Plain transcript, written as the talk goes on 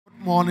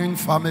Morning,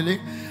 family,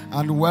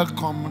 and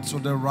welcome to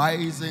the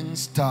Rising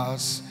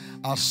Stars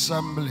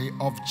Assembly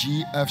of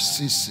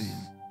GFCC.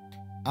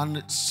 And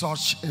it's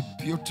such a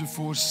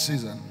beautiful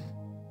season.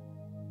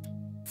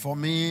 For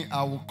me,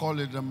 I will call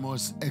it the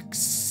most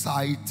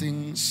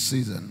exciting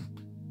season.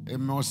 A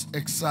most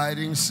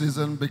exciting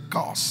season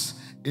because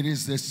it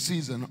is the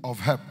season of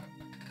help.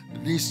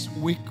 This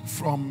week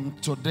from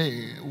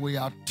today, we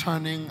are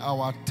turning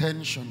our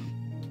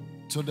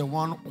attention to the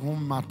one who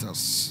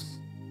matters.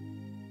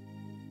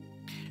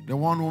 The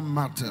one who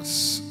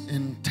matters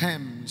in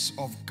terms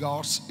of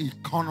God's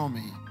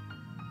economy,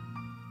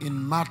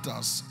 in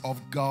matters of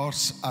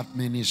God's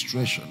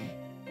administration.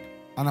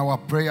 And our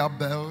prayer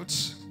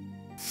belt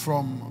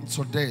from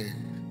today,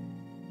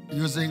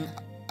 using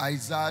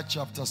Isaiah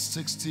chapter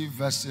 60,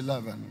 verse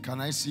 11.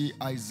 Can I see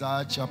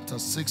Isaiah chapter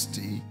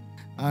 60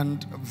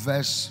 and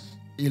verse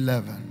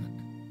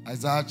 11?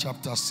 Isaiah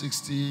chapter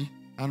 60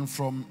 and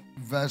from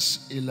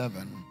verse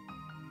 11.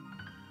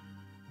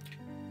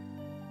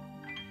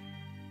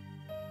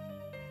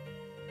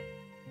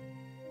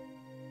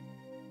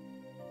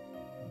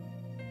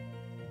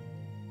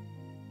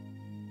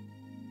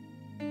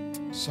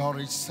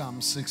 Sorry,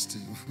 Psalm 60.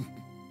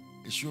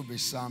 It should be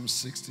Psalm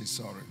 60,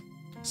 sorry.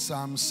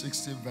 Psalm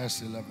 60,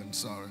 verse 11,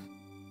 sorry.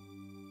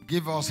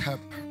 Give us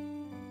help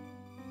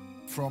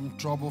from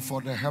trouble,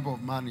 for the help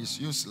of man is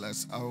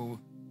useless. I will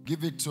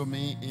give it to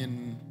me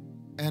in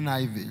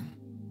NIV.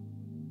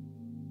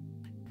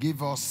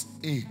 Give us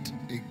aid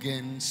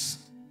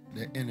against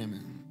the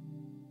enemy.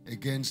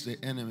 Against the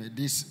enemy.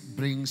 This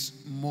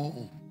brings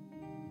more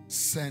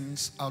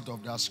sense out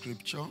of that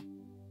scripture.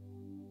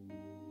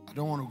 I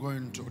don't want to go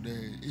into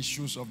the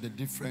issues of the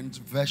different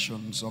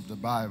versions of the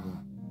Bible.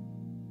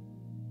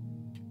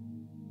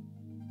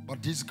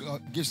 But this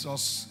gives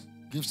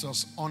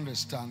us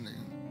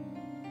understanding.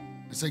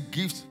 It's a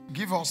gift,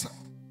 give us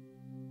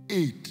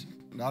aid,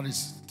 that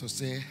is to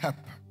say help,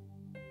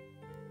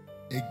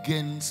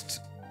 against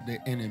the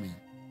enemy.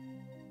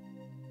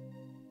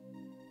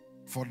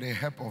 For the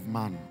help of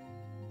man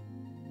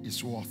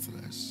is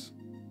worthless.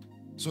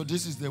 So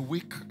this is the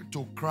week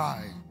to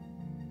cry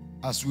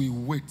as we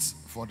wait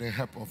for the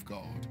help of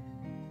God.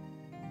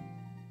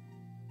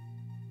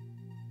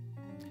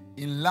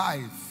 In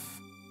life,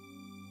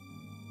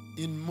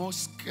 in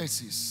most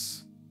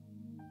cases,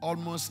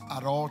 almost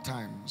at all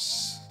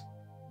times,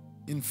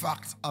 in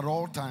fact, at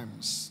all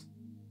times,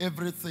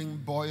 everything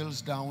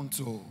boils down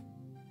to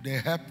the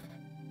help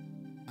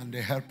and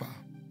the helper.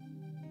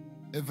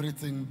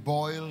 Everything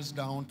boils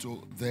down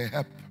to the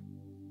help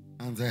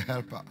and the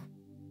helper.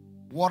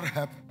 What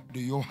help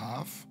do you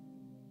have?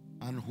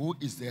 And who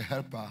is the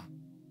helper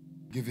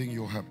giving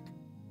you help?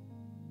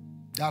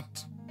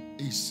 That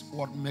is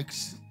what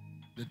makes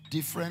the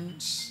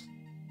difference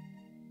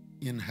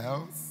in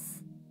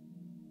health,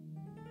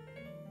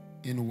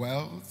 in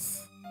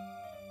wealth,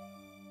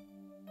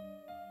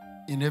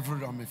 in every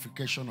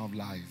ramification of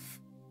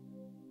life.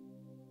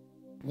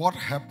 What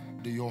help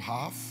do you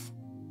have?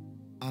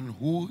 And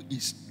who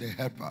is the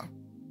helper?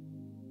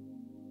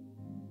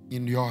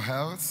 In your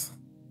health,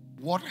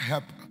 what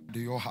help do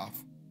you have?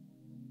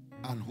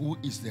 And who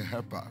is the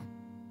helper?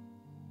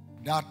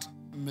 That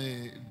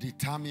may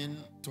determine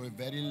to a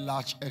very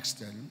large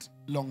extent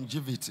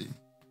longevity,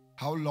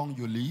 how long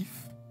you live,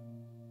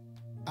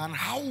 and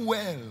how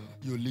well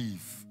you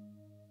live.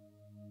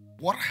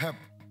 What help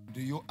do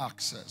you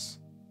access?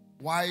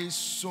 Why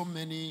so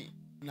many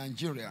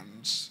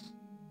Nigerians,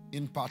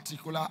 in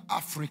particular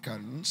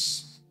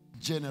Africans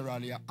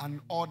generally,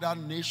 and other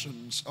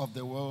nations of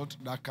the world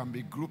that can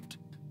be grouped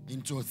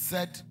into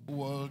third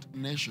world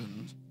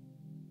nations,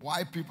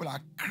 why people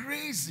are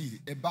crazy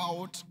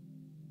about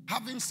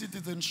having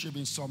citizenship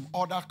in some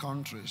other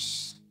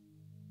countries,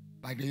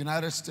 like the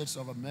United States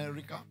of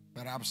America,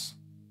 perhaps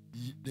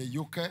the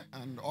UK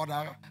and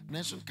other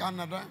nations,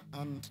 Canada,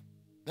 and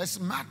there's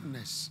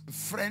madness,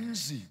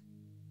 frenzy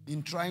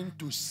in trying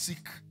to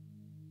seek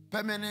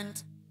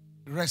permanent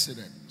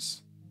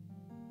residence.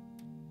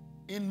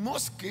 In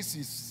most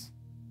cases,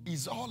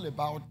 it's all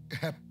about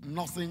help,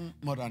 nothing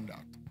more than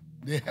that.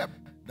 The help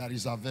that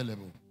is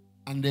available.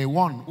 And the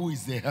one who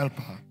is the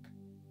helper,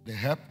 the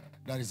help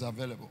that is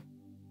available.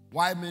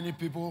 Why many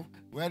people,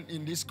 when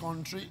in this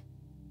country,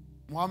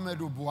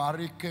 Muhammadu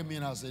Buhari came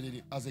in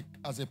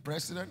as a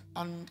president,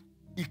 and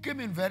he came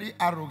in very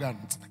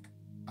arrogant.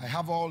 I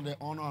have all the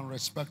honor and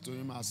respect to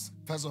him as,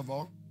 first of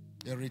all,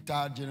 a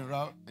retired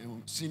general, a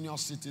senior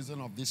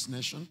citizen of this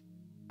nation,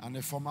 and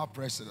a former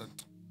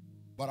president.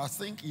 But I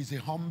think he's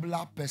a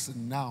humbler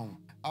person now,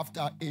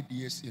 after 8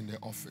 years in the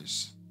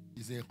office.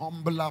 He's a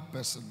humbler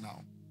person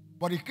now.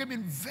 But he came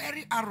in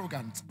very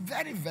arrogant,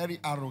 very, very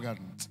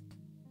arrogant.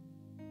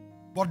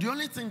 But the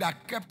only thing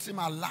that kept him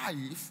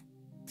alive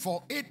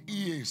for 8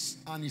 years,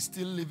 and he's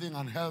still living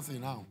and healthy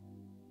now,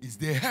 is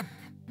the help,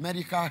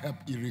 medical help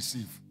he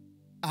received.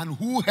 And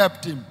who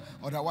helped him?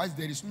 Otherwise,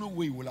 there is no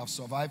way he would have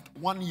survived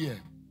 1 year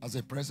as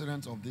a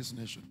president of this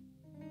nation.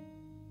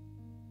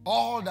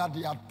 All that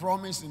he had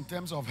promised in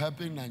terms of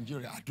helping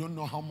Nigeria, I don't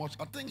know how much.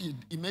 I think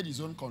he made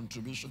his own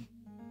contribution.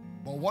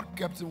 But what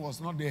kept him was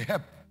not the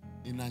help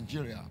in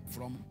Nigeria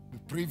from the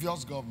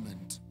previous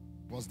government,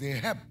 was the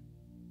help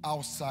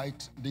outside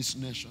this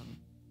nation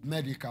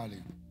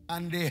medically.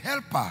 And the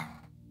helper,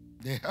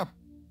 the help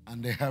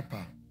and the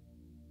helper.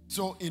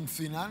 So in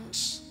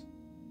finance,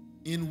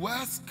 in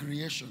wealth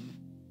creation,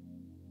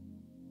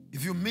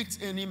 if you meet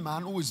any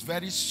man who is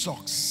very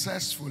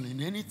successful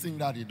in anything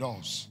that he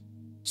does,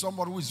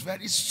 somebody who is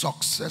very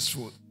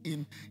successful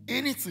in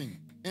anything,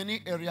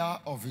 any area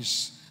of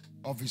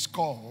his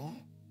call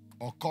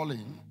or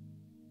calling,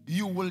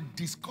 you will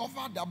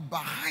discover that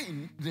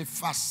behind the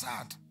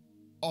facade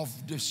of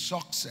the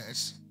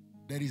success,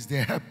 there is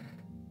the help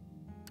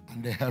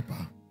and the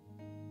helper.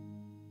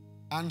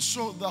 And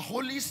so the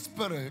Holy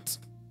Spirit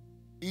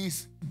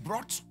is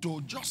brought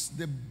to just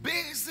the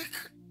basic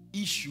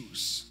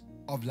issues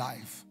of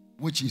life,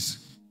 which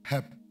is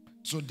help.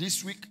 So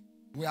this week,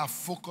 we are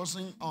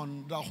focusing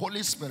on the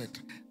Holy Spirit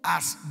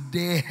as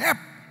the help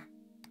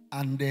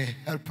and the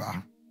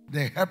helper,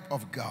 the help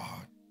of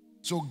God.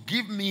 So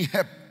give me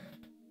help.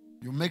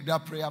 You make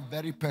that prayer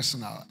very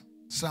personal.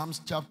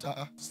 Psalms chapter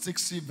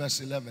 60,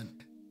 verse 11.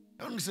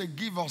 Don't say,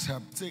 give us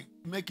help. Say,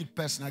 make it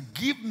personal.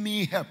 Give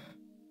me help.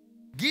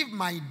 Give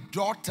my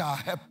daughter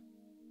help.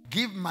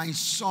 Give my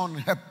son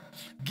help.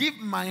 Give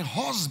my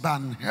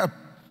husband help.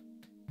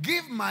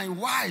 Give my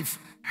wife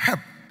help.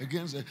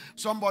 Against it.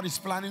 Somebody's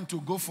planning to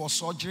go for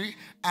surgery,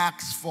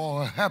 ask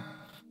for help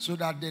so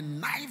that the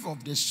knife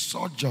of the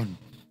surgeon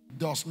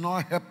does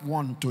not help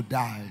one to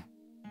die.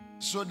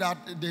 So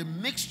that the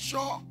mixture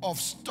of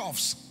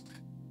stuffs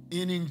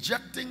in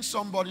injecting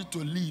somebody to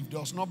live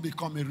does not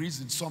become a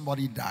reason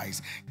somebody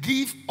dies.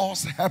 Give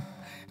us help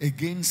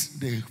against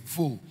the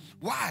foe.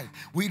 Why?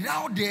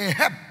 Without the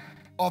help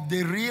of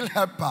the real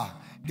helper,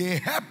 the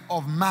help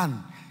of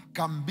man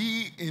can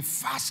be a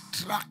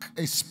fast-track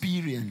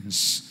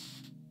experience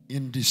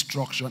in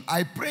destruction.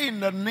 I pray in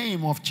the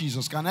name of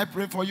Jesus. Can I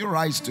pray for you?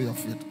 Rise to your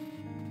feet.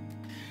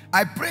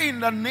 I pray in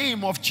the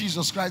name of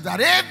Jesus Christ that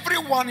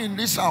everyone in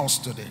this house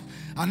today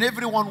and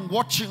everyone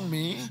watching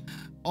me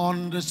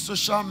on the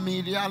social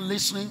media,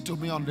 listening to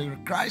me on the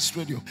Christ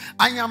Radio,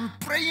 I am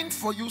praying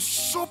for you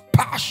so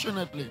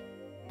passionately,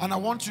 and I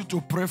want you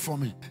to pray for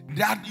me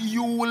that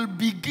you will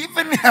be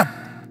given help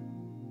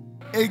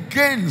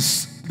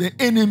against the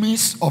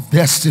enemies of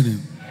destiny.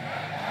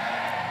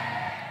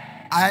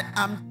 I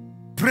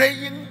am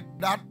praying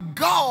that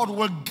God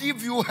will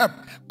give you help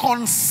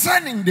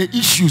concerning the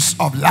issues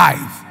of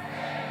life.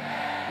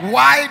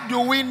 Why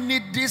do we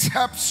need this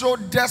help so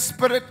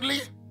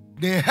desperately?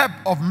 The help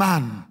of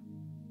man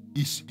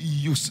is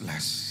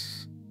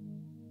useless.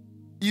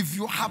 If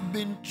you have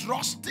been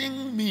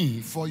trusting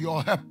me for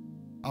your help,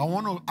 I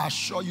want to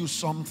assure you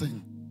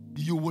something.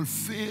 You will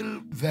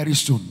fail very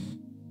soon.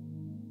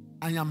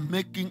 I am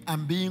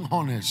being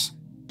honest.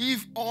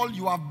 If all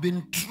you have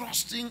been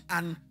trusting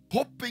and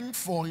hoping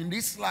for in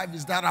this life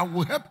is that I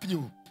will help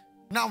you,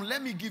 now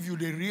let me give you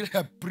the real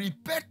help.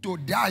 Prepare to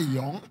die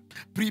young.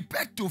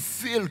 Prepare to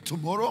fail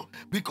tomorrow,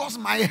 because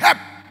my help,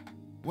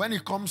 when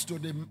it comes to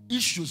the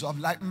issues of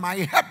life, my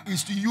help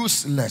is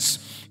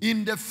useless.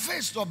 In the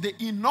face of the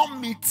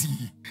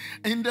enormity,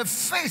 in the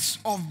face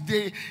of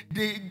the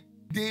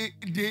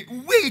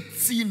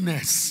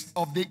weightiness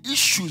of the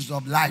issues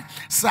of life,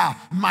 sir,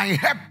 my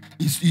help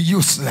is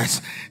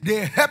useless.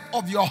 The help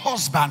of your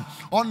husband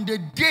on the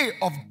day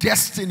of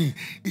destiny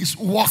is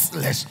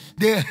worthless.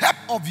 The help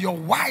of your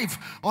wife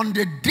on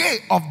the day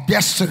of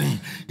destiny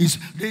is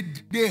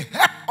the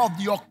help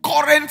of your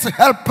current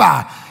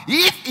helper.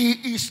 If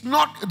he is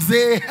not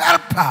the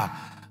helper,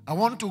 I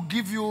want to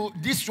give you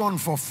this one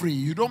for free.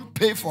 You don't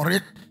pay for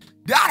it.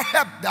 That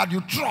help that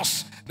you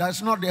trust,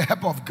 that's not the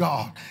help of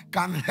God,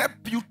 can help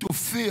you to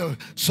fail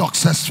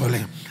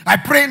successfully. I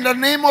pray in the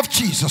name of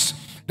Jesus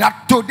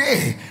that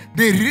today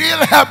the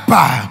real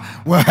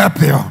helper will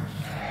help you.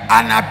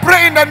 And I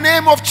pray in the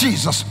name of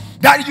Jesus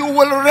that you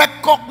will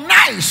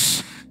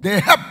recognize the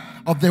help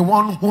of the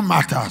one who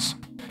matters,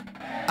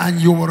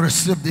 and you will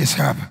receive this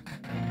help.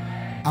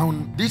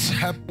 And this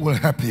help will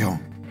help you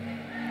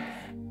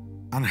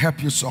and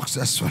help you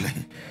successfully.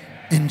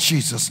 In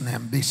Jesus'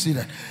 name, be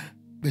seated.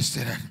 Be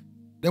seated.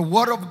 The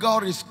word of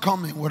God is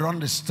coming with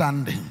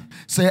understanding.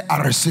 Say,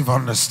 I receive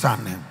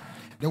understanding.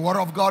 The word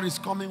of God is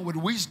coming with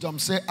wisdom.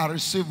 Say, I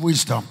receive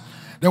wisdom.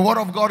 The word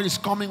of God is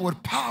coming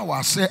with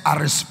power. Say, I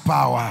receive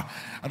power.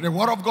 And the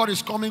word of God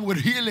is coming with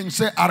healing.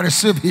 Say, I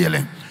receive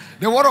healing.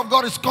 The word of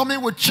God is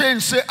coming with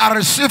change. Say, I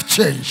receive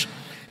change.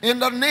 In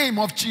the name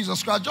of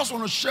Jesus Christ, I just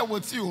want to share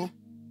with you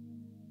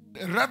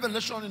a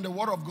revelation in the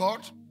word of God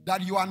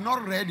that you are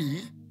not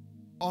ready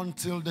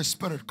until the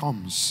Spirit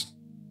comes.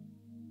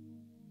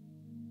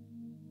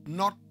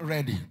 Not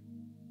ready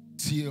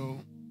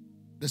till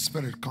the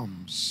Spirit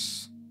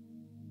comes.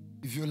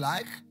 If you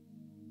like,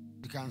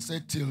 you can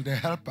say till the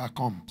helper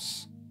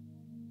comes.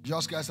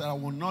 Jesus Christ said, I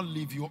will not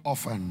leave you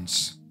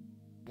orphans.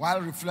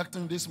 While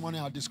reflecting this morning,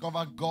 I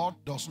discovered God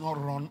does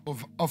not run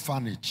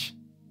orphanage.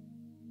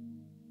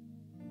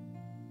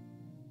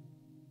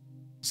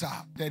 Sir,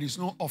 there is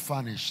no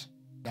orphanage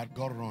that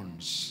God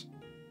runs.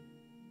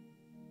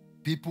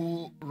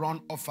 People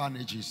run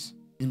orphanages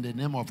in the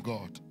name of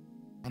God,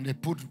 and they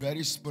put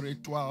very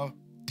spiritual,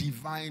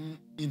 divine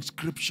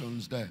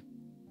inscriptions there.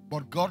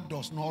 But God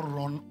does not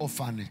run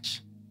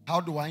orphanage. How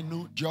do I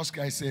know? Just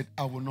guy said,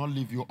 I will not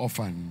leave you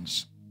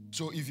orphans.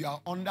 So if you are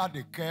under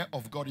the care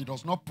of God, He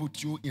does not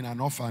put you in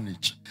an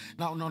orphanage.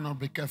 Now, no,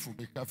 be careful,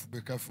 be careful,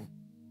 be careful.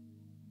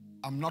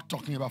 I'm not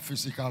talking about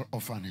physical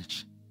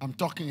orphanage. I'm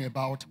talking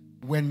about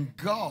when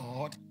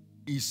God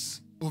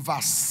is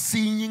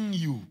overseeing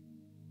you,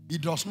 He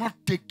does not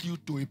take you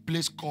to a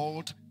place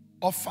called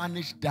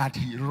orphanage that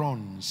He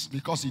runs,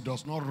 because He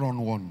does not run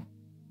one.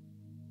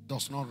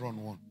 Does not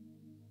run one.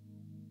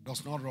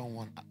 Does not run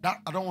one.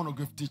 I don't want to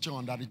give teaching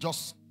on that. It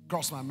just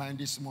crossed my mind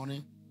this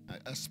morning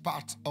as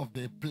part of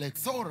the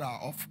plethora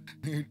of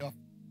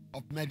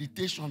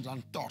meditations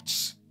and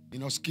thoughts,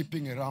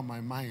 skipping around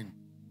my mind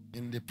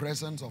in the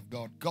presence of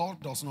God.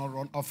 God does not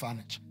run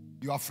orphanage.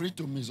 You are free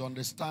to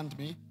misunderstand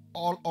me.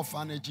 All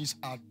orphanages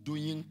are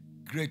doing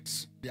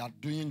great. They are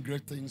doing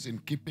great things in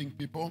keeping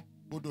people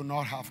who do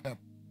not have help.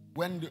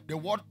 When the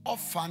word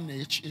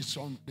orphanage is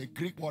from the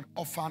Greek word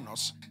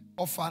orphanos.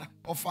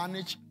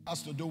 Orphanage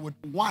has to do with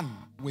one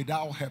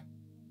without help.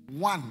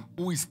 One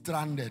who is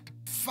stranded,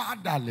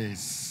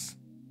 fatherless.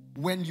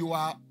 When you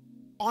are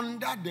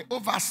under the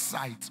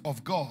oversight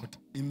of God,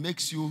 He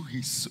makes you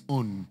His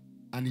own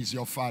and He's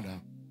your father.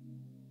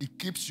 He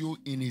keeps you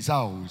in His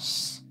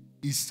house.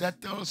 He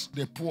settles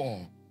the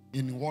poor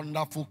in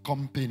wonderful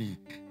company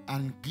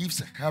and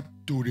gives help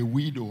to the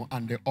widow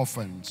and the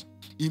orphans.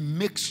 He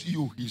makes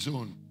you His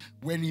own.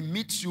 When He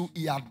meets you,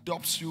 He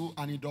adopts you,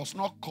 and He does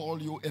not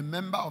call you a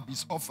member of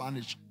His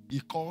orphanage. He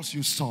calls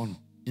you son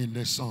in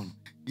the Son.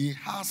 He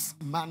has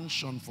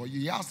mansion for you.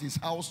 He has His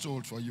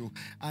household for you,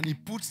 and He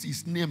puts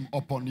His name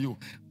upon you.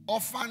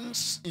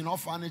 Orphans in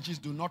orphanages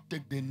do not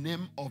take the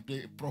name of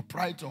the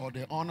proprietor or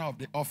the owner of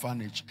the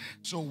orphanage.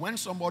 So when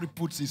somebody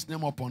puts his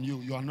name upon you,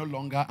 you are no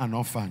longer an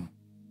orphan.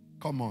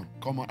 Come on,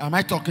 come on. Am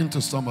I talking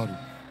to somebody?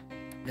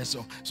 Yes,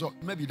 so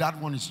maybe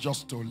that one is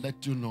just to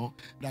let you know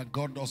that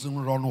God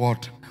doesn't run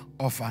what?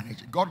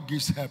 Orphanage. God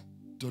gives help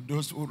to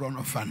those who run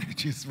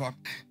orphanages, but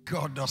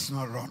God does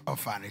not run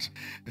orphanage.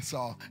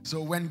 So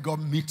when God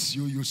meets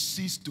you, you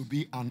cease to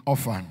be an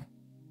orphan.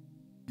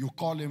 You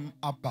call Him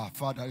Abba,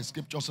 Father. The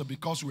scripture says,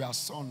 because we are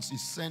sons, He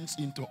sends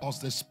into us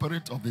the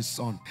Spirit of His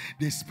Son.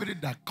 The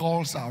Spirit that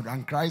calls out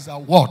and cries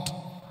out, what?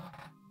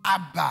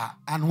 Abba,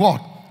 and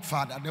what?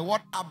 Father. The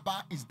word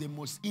Abba is the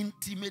most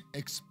intimate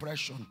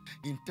expression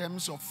in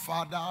terms of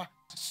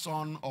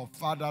father-son or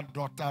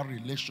father-daughter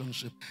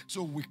relationship.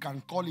 So we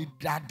can call it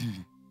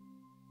daddy.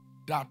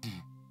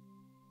 Daddy.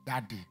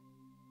 Daddy.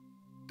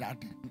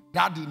 Daddy.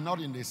 Daddy,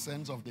 not in the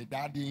sense of the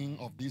daddying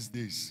of these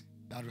days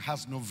that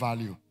has no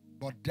value,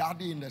 but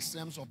daddy in the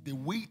sense of the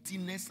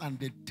weightiness and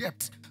the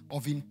depth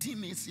of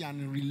intimacy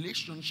and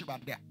relationship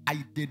at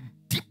the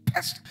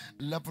deepest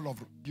level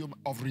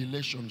of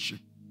relationship.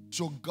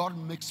 So God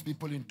makes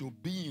people into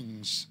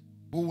beings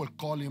who will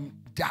call Him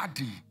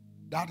daddy.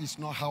 That is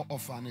not how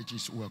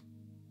orphanages work.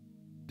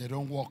 They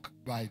don't work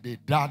by the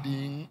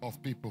daddying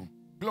of people.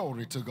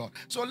 Glory to God.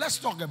 So let's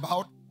talk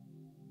about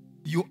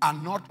you are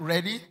not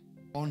ready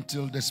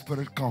until the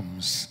Spirit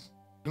comes.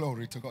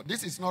 Glory to God.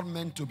 This is not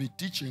meant to be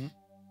teaching.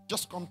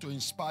 Just come to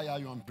inspire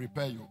you and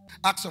prepare you.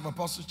 Acts of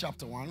Apostles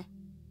chapter 1,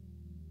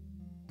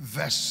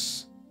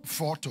 verse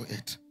 4 to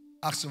 8.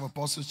 Acts of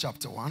Apostles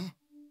chapter 1,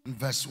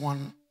 verse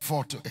 1,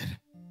 4 to 8.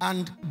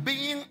 And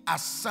being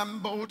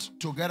assembled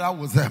together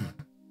with them.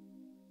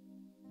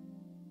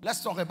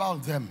 Let's talk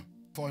about them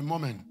for a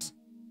moment.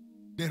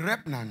 The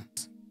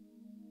remnant.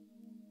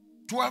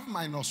 12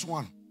 minus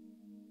 1.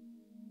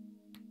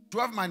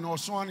 12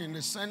 minus 1 in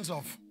the sense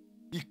of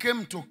He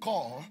came to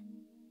call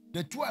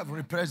the 12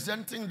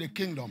 representing the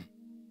kingdom.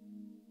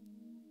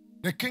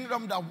 The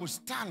kingdom that will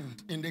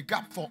stand in the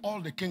gap for all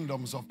the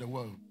kingdoms of the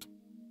world.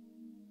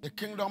 The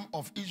kingdom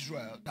of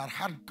Israel that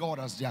had God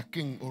as their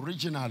king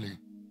originally,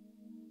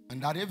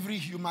 and that every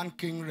human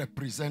king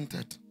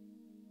represented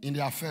in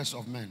the affairs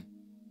of men.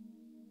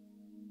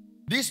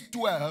 These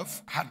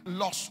 12 had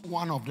lost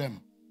one of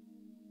them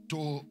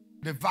to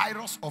the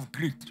virus of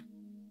greed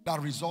that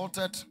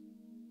resulted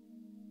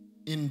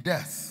in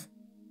death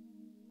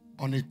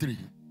on a tree,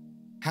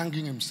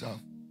 hanging himself.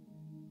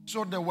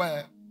 So there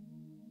were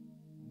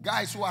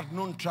guys who had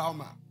known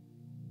trauma.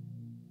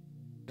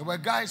 There were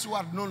guys who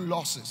had known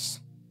losses.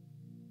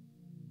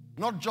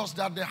 Not just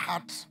that, they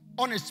had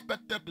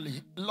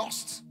unexpectedly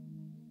lost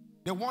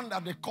the one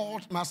that they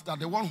called master,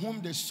 the one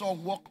whom they saw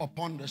walk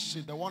upon the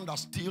sea, the one that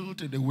stilled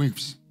the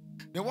waves,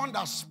 the one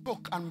that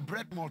spoke and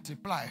bread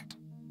multiplied,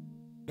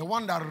 the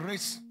one that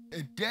raised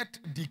a dead,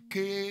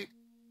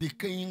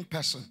 decaying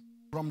person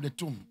from the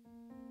tomb,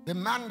 the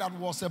man that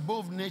was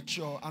above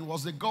nature and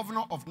was the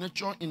governor of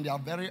nature in their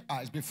very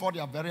eyes, before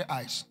their very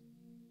eyes.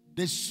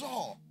 They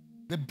saw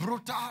the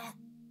brutal,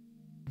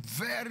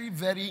 very,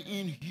 very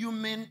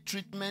inhuman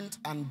treatment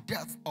and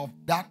death of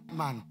that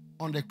man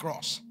on the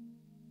cross.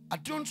 I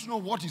don't know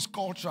what is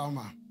called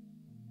trauma.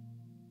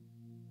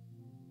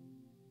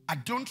 I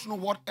don't know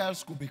what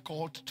else could be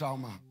called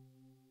trauma.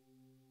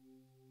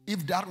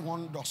 if that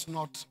one does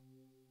not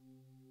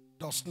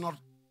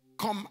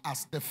come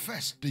as the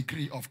first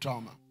degree of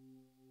trauma.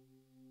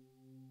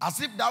 As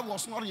if that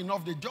was not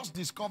enough, they just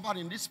discovered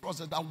in this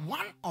process that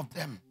one of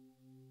them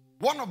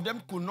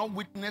could not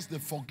witness the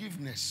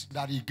forgiveness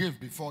that he gave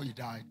before he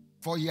died.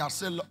 For he has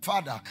said,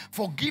 Father,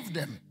 forgive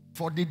them,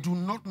 for they do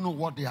not know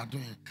what they are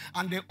doing.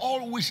 And they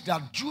all wish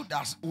that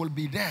Judas will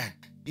be there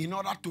in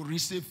order to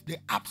receive the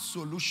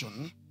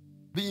absolution,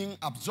 being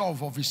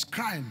absolved of his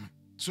crime,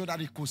 so that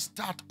he could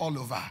start all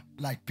over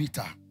like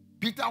Peter.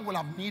 Peter will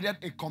have needed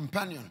a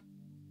companion.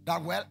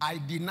 That, well,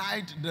 I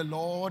denied the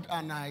Lord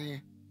and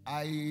I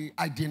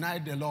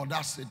denied the Lord.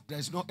 That's it.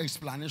 There's no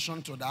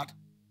explanation to that.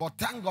 But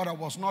thank God I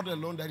was not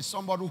alone. There is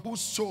somebody who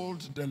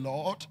sold the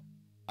Lord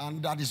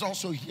and that is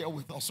also here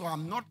with us. So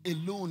I'm not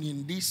alone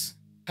in this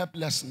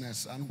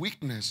helplessness and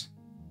weakness.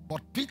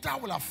 But Peter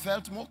will have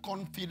felt more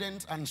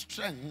confident and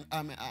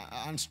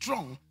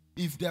strong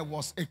if there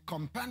was a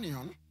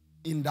companion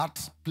in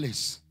that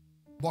place.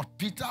 But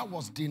Peter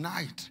was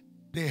denied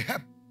the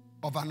help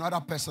of another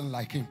person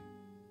like him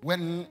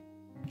when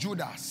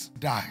Judas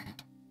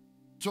died.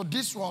 So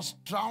this was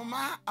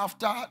trauma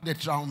after the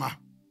trauma.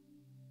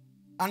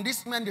 And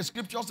this meant the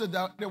scripture said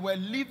that they were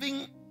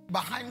living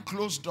behind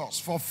closed doors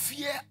for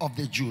fear of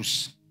the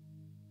Jews.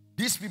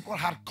 These people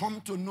had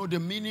come to know the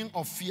meaning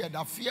of fear.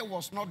 That fear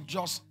was not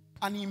just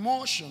an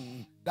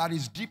emotion that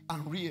is deep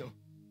and real,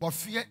 but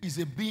fear is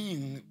a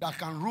being that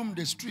can roam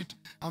the street,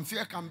 and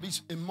fear can be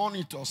a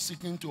monitor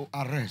seeking to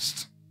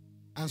arrest.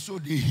 And so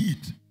they hid.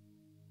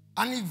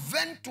 And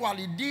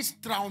eventually this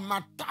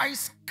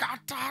traumatized,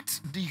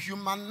 scattered,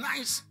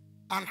 dehumanized,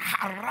 and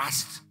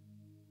harassed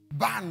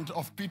band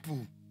of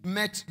people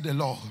met the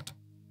Lord.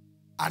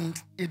 And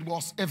it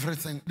was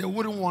everything. They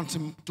wouldn't want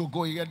him to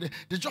go here.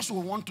 They just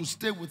would want to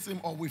stay with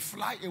him, or we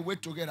fly away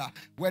together.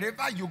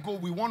 Wherever you go,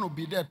 we want to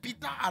be there.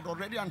 Peter had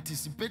already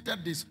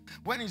anticipated this.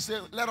 When he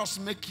said, let us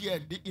make here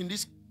in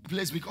this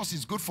place, because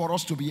it's good for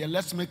us to be here,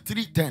 let's make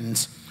 3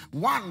 tents.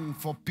 One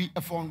for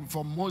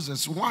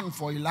Moses, one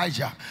for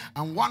Elijah,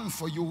 and one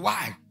for you.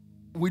 Why?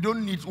 We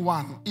don't need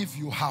one. If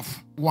you have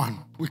one,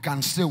 we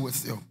can stay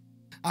with you.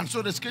 And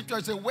so the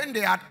scripture says, when they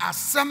had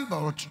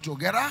assembled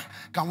together,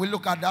 can we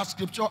look at that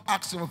scripture?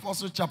 Acts of the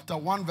Apostles chapter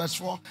 1 verse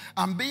 4.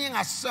 And being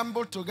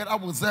assembled together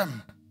with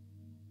them,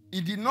 he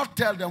did not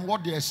tell them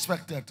what they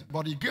expected,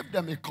 but he gave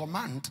them a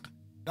command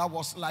that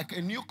was like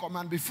a new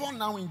command. Before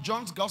now in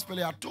John's gospel,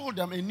 he had told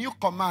them, a new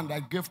command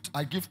I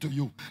give to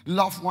you.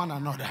 Love one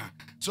another.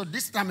 So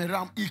this time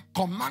around, he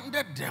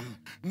commanded them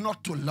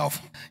not to love.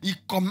 He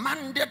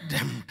commanded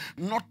them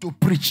not to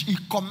preach. He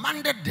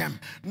commanded them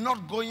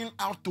not going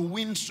out to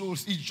win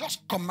souls. He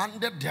just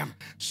commanded them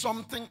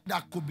something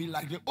that could be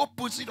like the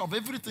opposite of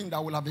everything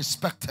that we'll have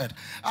expected.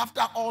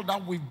 After all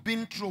that we've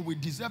been through, we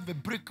deserve a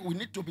break. We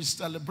need to be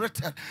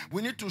celebrated.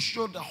 We need to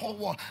show the whole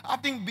world.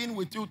 Having been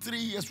with you 3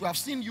 years, we have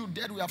seen you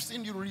dead. We have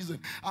seen you risen.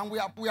 And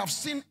we have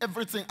seen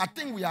everything. I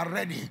think we are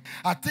ready.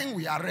 I think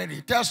we are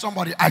ready. Tell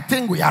somebody, I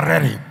think we are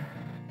ready.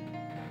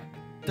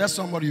 Tell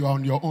somebody you are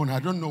on your own. I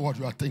don't know what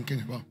you are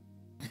thinking about.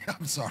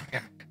 I'm sorry.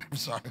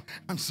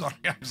 I'm so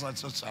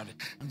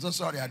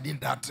sorry I did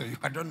that to you.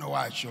 I don't know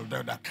why I should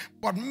do that.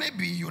 But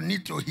maybe you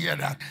need to hear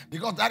that,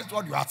 because that is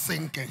what you are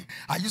thinking.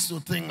 I used to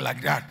think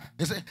like that.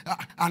 He said,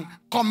 and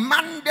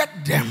commanded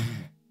them.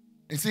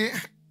 You see,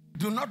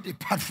 do not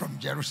depart from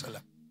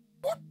Jerusalem.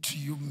 What do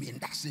you mean?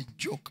 That's a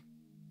joke.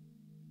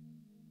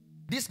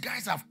 These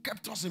guys have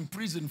kept us in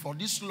prison for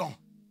this long.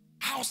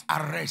 House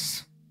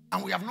arrest.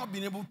 And we have not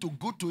been able to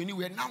go to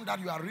anywhere. Now that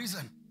you are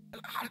risen,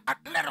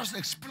 let us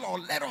explore.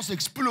 Let us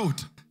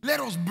explode. Let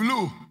us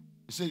blow.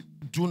 He said,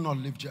 do not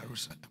leave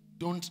Jerusalem.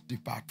 Don't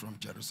depart from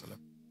Jerusalem.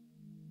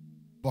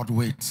 But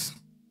wait.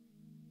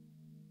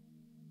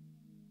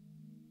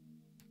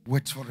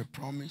 Wait for the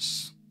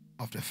promise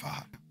of the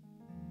Father,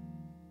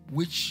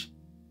 which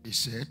he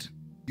said,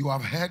 you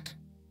have heard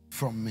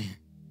from me.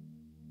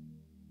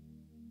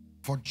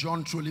 For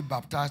John truly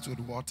baptized with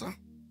water.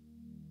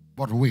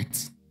 But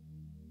wait.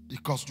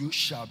 Because you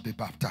shall be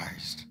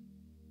baptized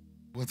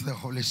with the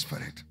Holy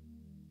Spirit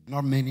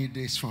not many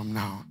days from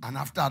now. And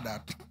after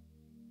that,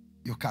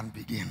 you can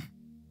begin.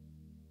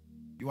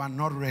 You are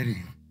not ready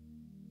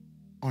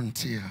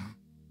until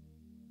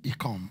he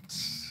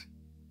comes.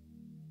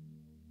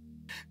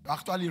 You're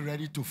actually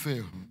ready to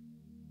fail.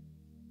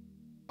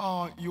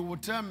 Oh, you will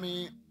tell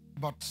me,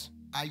 but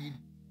I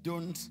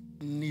don't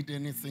need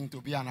anything to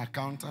be an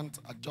accountant.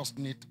 I just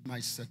need my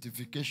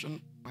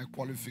certification, my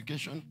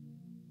qualification,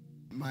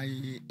 my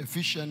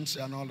efficiency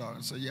and all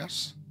that. So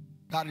yes,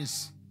 that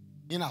is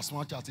in as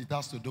much as it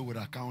has to do with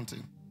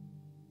accounting.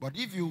 But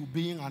if you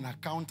being an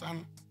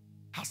accountant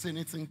has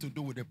anything to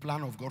do with the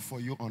plan of God for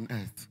you on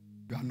earth,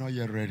 you are not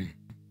yet ready.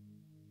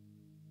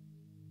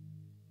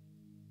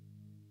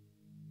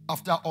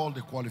 After all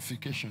the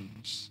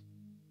qualifications,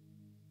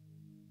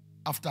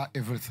 after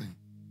everything,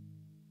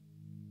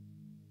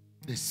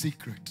 the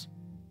secret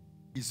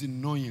is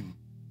in knowing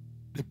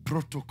the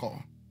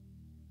protocol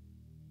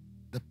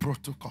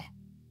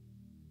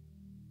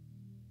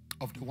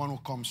of the one who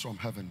comes from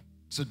heaven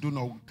So do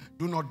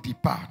not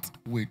depart.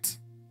 Wait.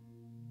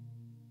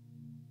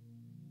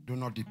 Do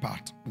not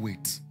depart.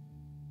 Wait.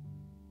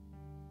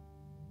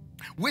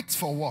 Wait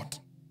for what?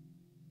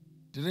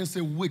 They didn't say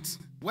wait.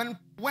 When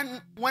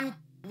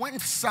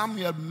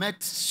Samuel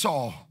met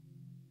Saul,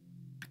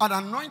 an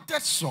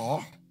anointed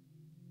Saul,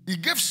 he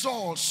gave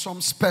Saul some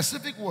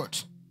specific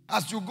words.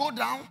 As you go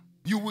down,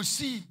 you will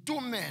see 2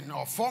 men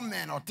or 4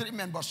 men or 3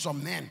 men, but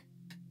some men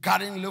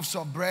carrying loaves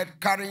of bread,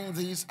 carrying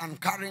this and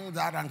carrying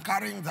that and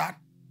carrying that.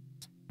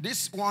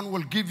 This one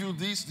will give you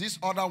this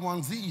other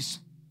one this.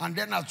 And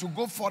then as you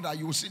go further,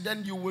 you will see,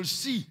 then you will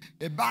see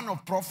a band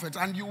of prophets,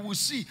 and you will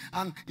see.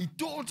 And he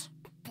told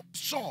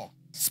Saul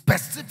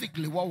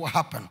specifically what will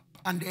happen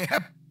and the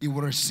help he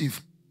will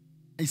receive.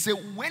 He said,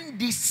 when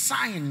these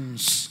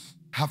signs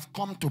have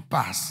come to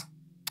pass,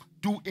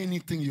 do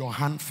anything your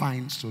hand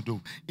finds to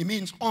do. It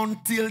means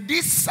until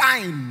these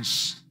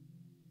signs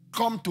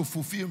come to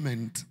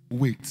fulfillment,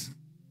 wait.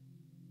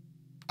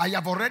 I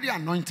have already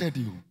anointed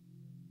you.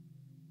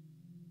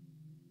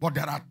 But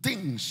there are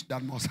things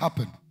that must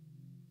happen.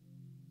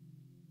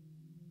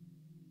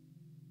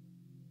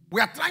 We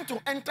are trying to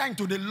enter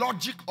into the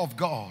logic of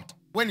God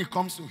when it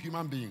comes to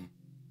human being.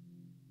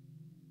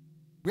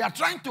 We are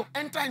trying to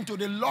enter into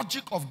the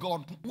logic of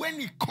God when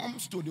it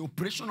comes to the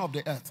operation of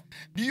the earth.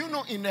 Do you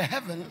know in the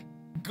heaven,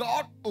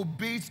 God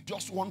obeys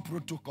just one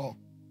protocol.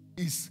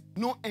 It's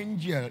no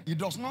angel. He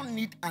does not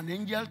need an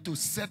angel to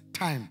set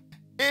time.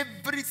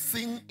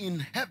 Everything in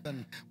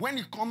heaven, when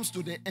it comes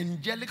to the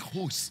angelic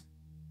hosts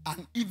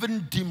and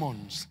even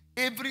demons,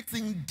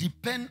 everything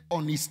depends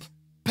on his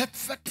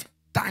perfect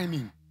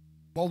timing.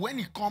 But when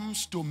it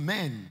comes to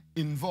men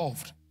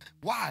involved,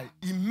 why?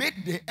 He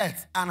made the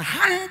earth and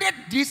handed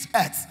this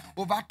earth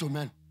over to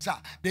men. So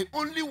the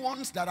only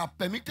ones that are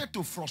permitted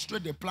to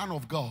frustrate the plan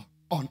of God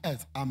on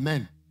earth are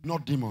men,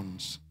 not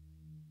demons.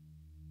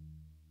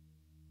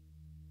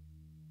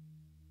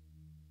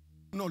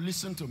 No,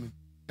 listen to me.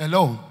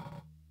 Hello.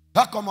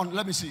 Come on,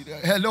 let me see.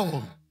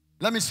 Hello.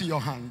 Let me see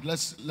your hand.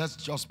 Let's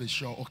just be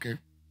sure, okay?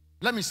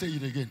 Let me say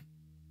it again.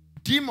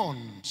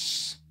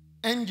 Demons,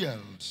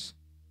 angels,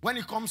 when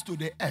it comes to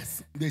the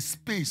earth, the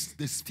space,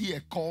 the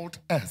sphere called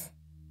earth,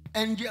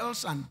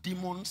 angels and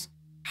demons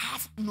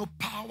have no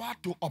power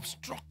to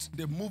obstruct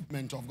the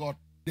movement of God.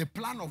 The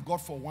plan of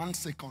God for 1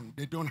 second,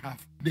 they don't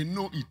have. They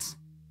know it.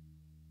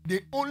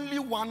 The only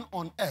one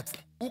on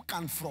earth who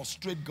can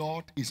frustrate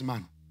God is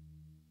man.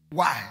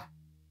 Why?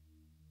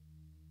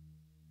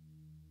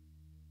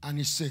 And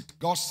he said,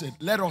 God said,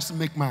 let us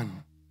make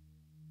man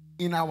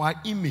in our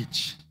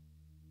image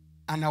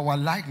and our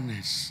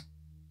likeness.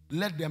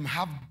 Let them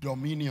have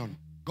dominion.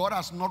 God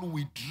has not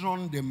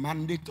withdrawn the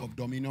mandate of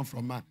dominion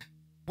from man.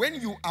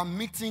 When you are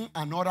meeting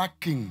another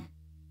king,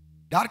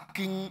 that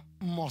king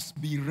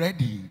must be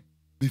ready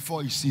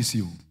before he sees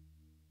you.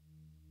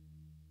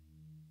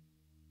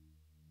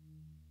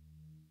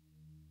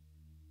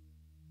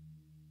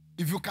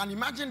 If you can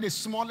imagine the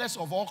smallest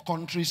of all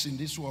countries in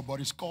this world,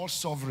 but it's called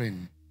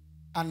sovereign,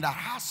 and that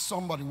has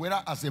somebody,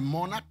 whether as a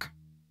monarch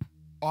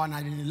or an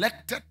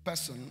elected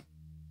person,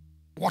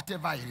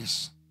 whatever it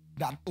is,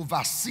 that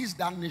oversees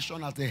that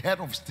nation as the head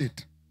of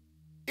state,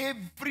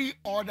 every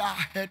other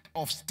head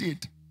of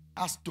state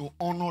has to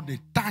honor the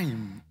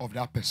time of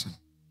that person.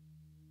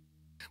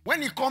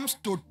 When it comes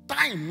to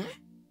time,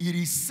 it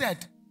is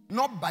set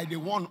not by the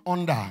one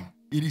under,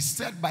 it is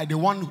set by the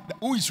one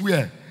who is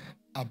where?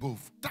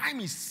 Above. Time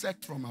is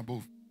set from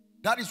above.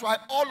 That is why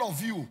all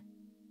of you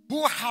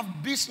who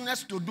have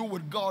business to do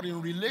with God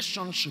in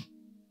relationship,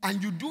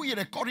 and you do it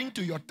according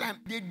to your time,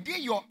 the day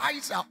your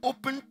eyes are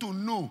open to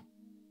know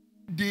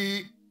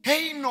the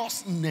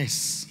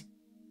heinousness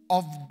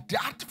of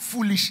that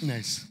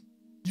foolishness,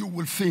 you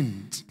will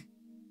faint.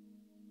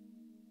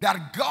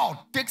 That God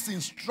takes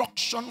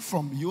instruction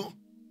from you,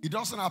 it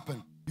doesn't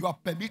happen. You are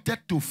permitted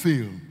to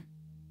fail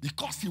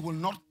because he will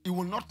not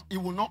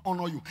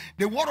honor you.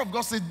 The word of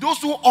God says, those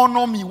who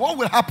honor me, what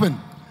will happen?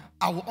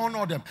 I will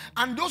honor them.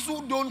 And those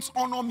who don't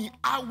honor me,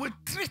 I will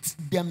treat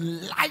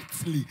them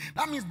lightly.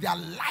 That means their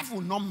life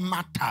will not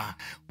matter.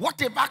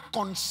 Whatever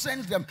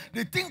concerns them,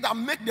 the things that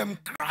make them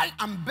cry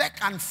and beg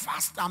and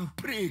fast and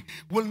pray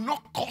will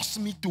not cause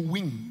me to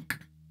wink.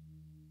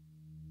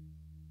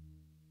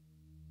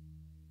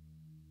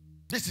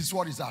 This is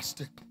what is at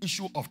stake.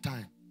 Issue of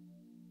time.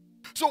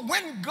 So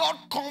when God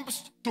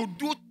comes to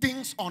do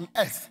things on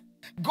earth,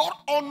 God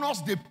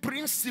honors the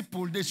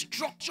principle, the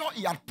structure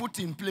he had put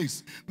in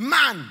place.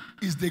 Man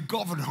is the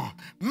governor.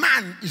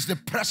 Man is the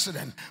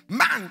president.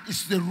 Man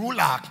is the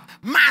ruler.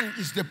 Man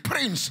is the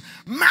prince.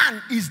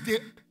 Man is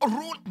the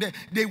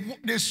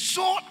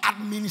sole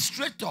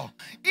administrator.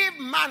 If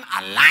man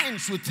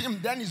aligns with him,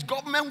 then his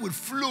government will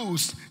flow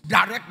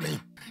directly.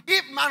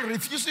 If man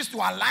refuses to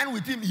align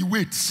with him, he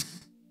waits.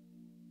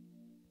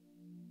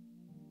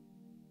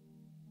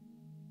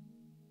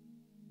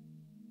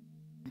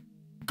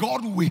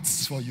 God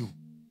waits for you.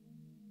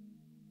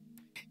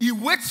 He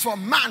waits for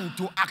man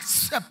to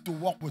accept to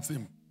walk with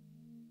him.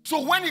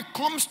 So when it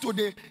comes to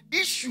the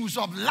issues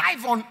of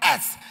life on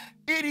earth,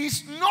 it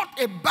is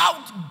not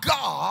about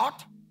God,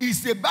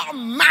 It's about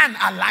man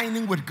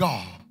aligning with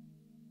God.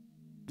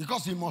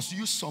 Because he must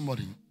use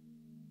somebody.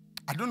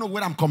 I don't know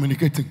where I'm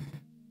communicating.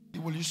 He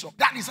will use somebody.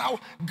 That is how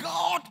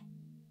God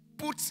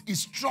puts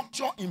his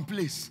structure in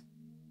place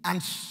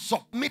and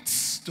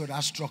submits to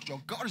that structure.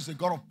 God is the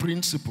God of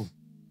principle.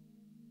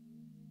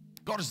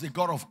 God is the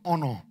God of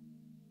honor.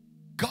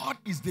 God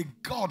is the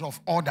God of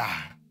order.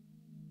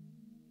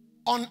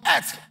 On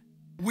earth,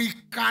 we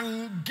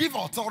can give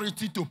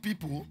authority to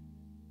people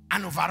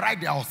and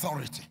override their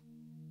authority.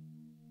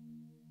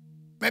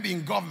 Maybe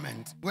in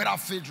government, whether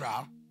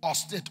federal or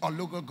state or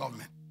local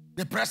government,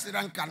 the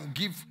president can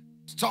give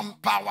some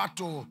power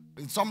to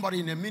somebody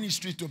in a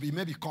ministry to be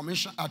maybe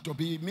commissioner, to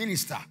be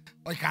minister,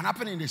 or it can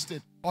happen in the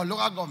state or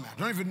local government.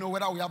 I don't even know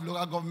whether we have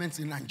local governments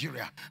in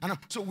Nigeria. And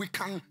so we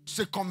can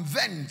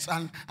circumvent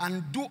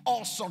and do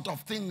all sorts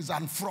of things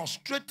and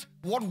frustrate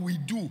what we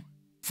do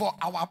for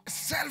our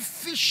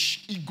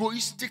selfish,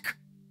 egoistic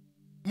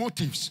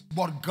motives.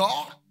 But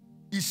God,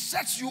 he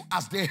sets you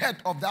as the head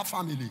of that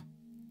family.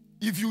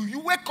 If you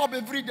wake up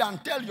every day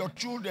and tell your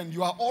children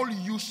you are all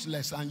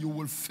useless and you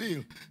will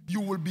fail, you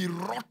will be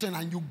rotten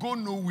and you go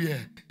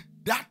nowhere,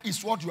 that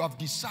is what you have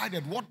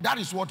decided. That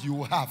is what you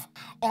will have.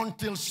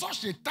 Until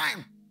such a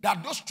time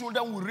that those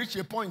children will reach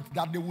a point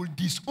that they will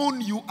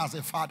disown you as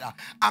a father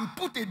and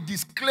put a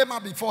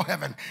disclaimer before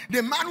heaven.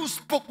 The man who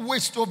spoke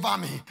waste over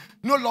me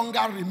no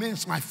longer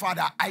remains my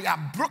father. I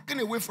have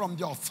broken away from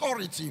the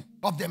authority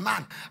of the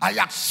man. I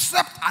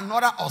accept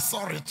another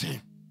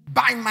authority.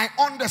 By my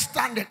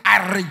understanding,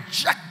 I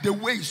reject the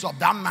ways of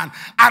that man.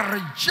 I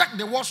reject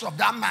the words of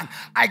that man.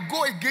 I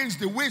go against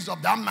the ways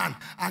of that man.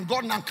 And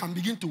God now can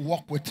begin to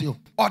walk with you.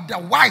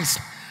 Otherwise,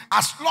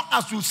 as long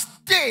as you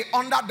stay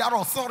under that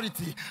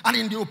authority and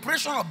in the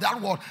operation of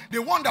that world,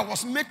 the one that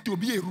was made to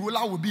be a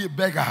ruler will be a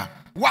beggar.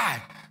 Why?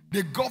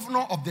 The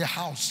governor of the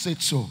house said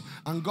so.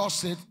 And God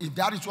said, if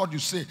that is what you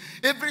say,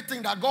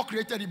 everything that God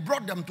created, he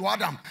brought them to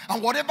Adam.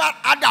 And whatever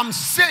Adam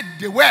said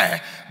they were,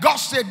 God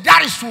said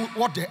that is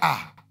what they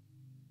are.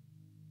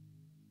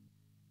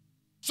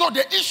 So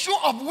the issue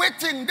of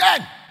waiting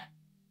then,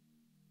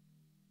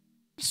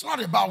 it's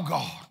not about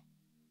God.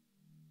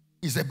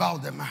 It's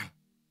about the man.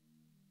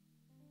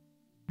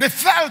 They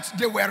felt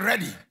they were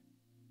ready.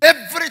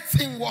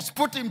 Everything was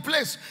put in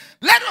place.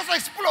 Let us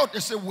explode.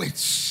 They say,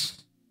 wait.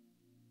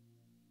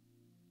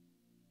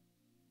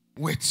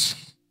 Wait.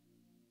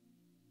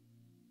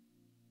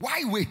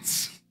 Why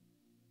wait?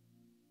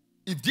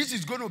 If this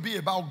is going to be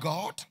about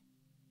God,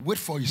 wait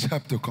for his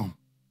help to come.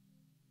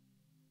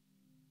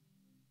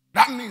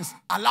 That means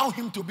allow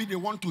him to be the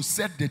one to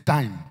set the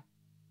time.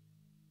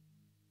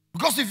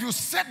 Because if you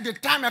set the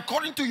time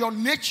according to your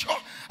nature,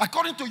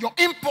 according to your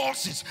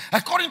impulses,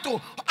 according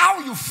to how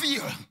you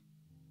feel,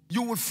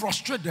 you will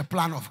frustrate the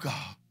plan of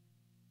God.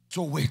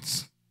 So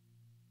wait.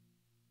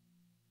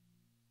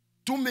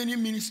 Too many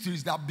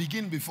ministries that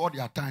begin before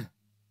their time.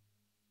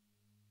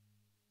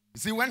 You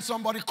see, when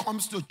somebody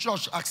comes to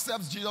church,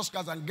 accepts Jesus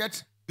Christ and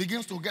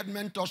begins to get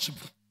mentorship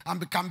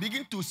and can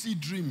begin to see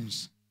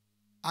dreams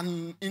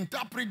and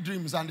interpret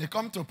dreams and they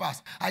come to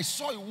pass. I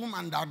saw a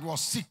woman that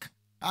was sick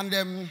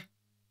and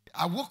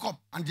I woke up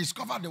and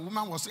discovered the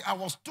woman was sick. I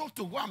was told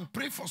to go and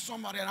pray for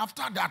somebody, and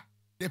after that,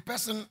 the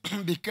person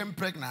became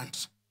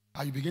pregnant.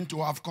 And you begin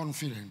to have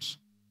confidence.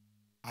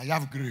 I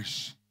have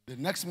grace. The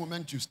next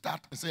moment you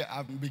start to say,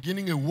 I'm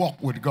beginning a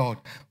walk with God.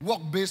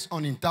 Walk based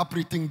on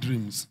interpreting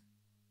dreams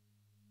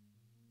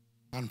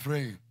and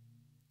praying.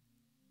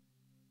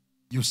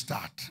 You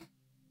start.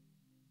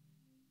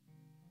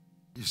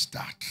 You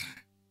start.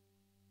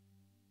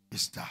 You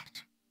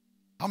start.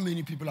 How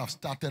many people have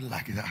started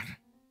like that?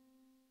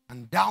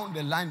 And down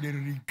the line, they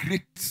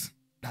regret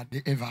that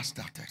they ever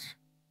started.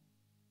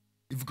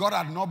 If God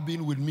had not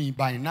been with me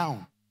by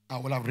now, I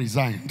would have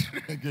resigned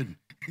again.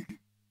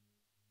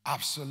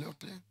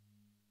 Absolutely.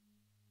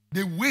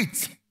 The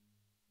weight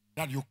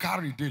that you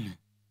carry daily,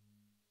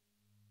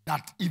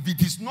 that if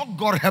it is not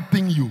God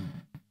helping you,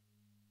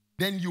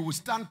 then you will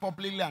stand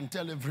publicly and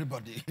tell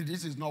everybody,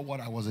 this is not what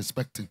I was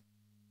expecting.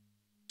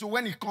 So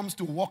when it comes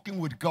to walking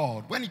with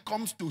God, when it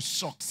comes to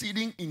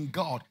succeeding in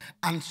God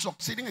and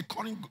succeeding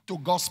according to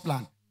God's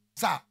plan,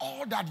 sir,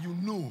 all that you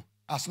know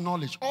as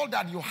knowledge, all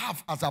that you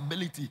have as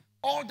ability,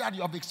 all that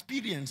you have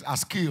experienced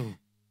as skill,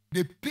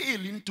 they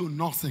pale into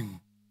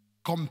nothing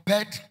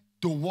compared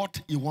to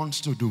what he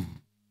wants to do.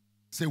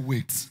 Say,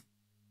 wait.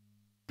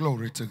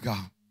 Glory to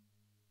God.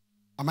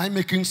 Am I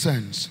making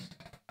sense?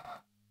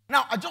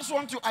 Now,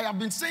 I have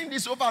been saying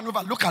this over and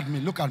over. Look at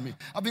me, look at me.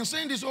 I've been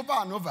saying this over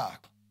and over.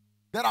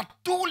 There are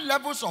two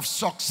levels of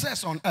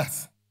success on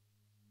earth.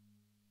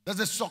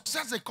 There's a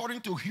success according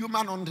to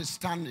human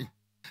understanding.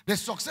 The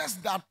success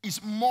that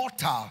is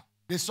mortal.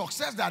 The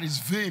success that is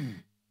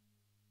vain.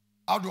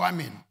 How do I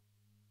mean?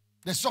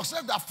 The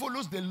success that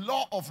follows the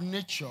law of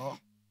nature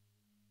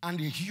and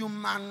the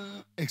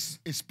human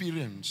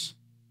experience.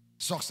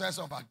 Success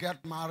of I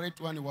get married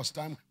when it was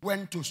time,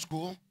 went to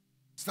school,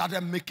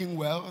 started making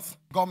wealth,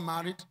 got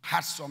married,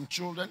 had some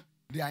children.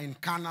 They are in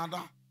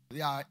Canada.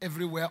 They are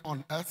everywhere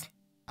on earth.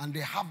 And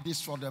they have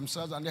this for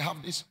themselves, and they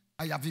have this.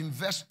 I have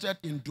invested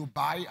in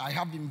Dubai. I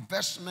have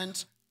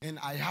investments, and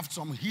I have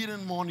some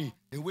hidden money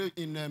away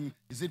in,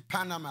 is it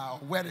Panama or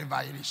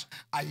wherever it is.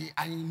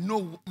 I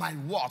know my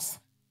worth.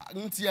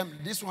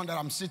 This one that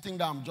I'm sitting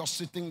down, I'm just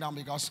sitting down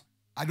because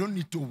I don't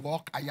need to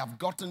walk. I have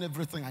gotten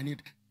everything I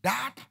need.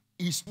 That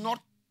is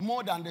not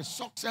more than the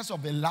success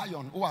of a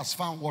lion who has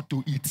found what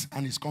to eat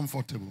and is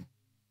comfortable.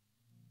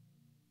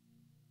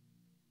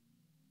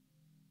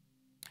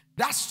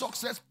 That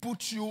success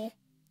puts you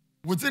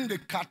within the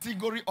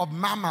category of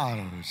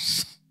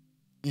mammals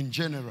in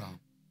general.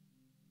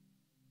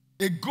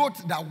 A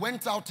goat that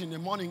went out in the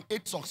morning,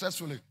 ate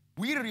successfully.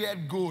 We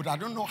reared goat. I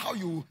don't know how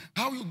your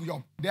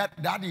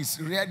dad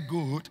is reared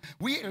goat.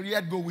 We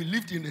reared goat. We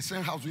lived in the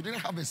same house. We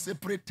didn't have a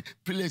separate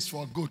place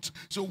for goat.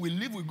 So we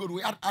lived with goat.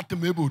 We had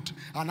Atem goat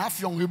and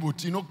Afyon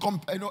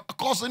goat,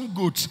 cousin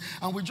goats.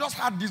 And we just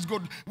had this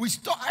goat.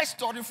 I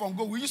started from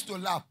goat. We used to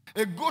laugh.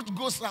 A goat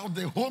goes out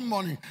the whole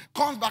morning,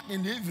 comes back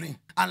in the evening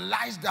and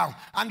lies down.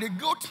 And the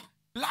goat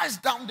lies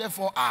down there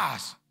for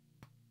hours,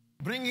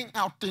 bringing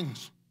out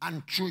things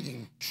and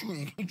chewing.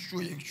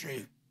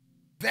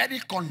 Very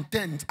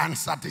content and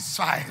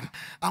satisfied.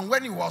 And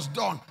when he was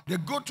done, the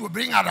goat will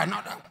bring out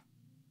another.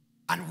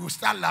 And we'll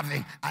start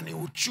laughing. And he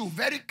will chew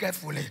very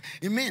carefully.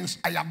 It means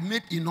I have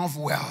made enough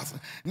wealth.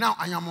 Now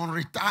I am on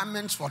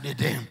retirement for the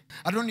day.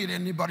 I don't need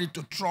anybody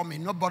to throw me.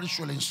 Nobody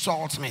should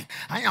insult me.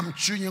 I am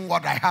chewing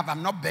what I have.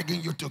 I'm not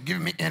begging you to give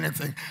me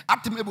anything.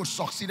 Atimebo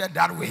succeeded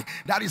that way.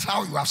 That is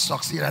how you have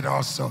succeeded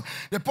also.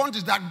 The point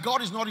is that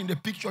God is not in the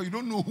picture. You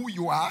don't know who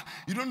you are.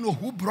 You don't know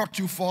who brought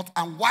you forth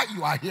and why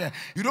you are here.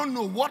 You don't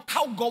know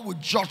how God will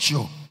judge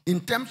you in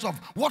terms of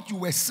what you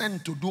were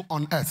sent to do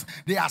on earth.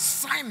 The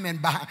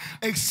assignment behind,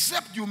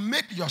 except you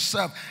made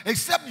yourself,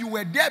 except you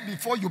were there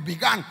before you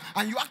began,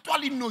 and you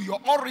actually know your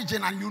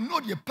origin and you know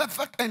the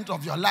perfect end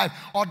of your life.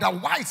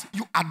 Otherwise,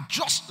 you are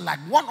just like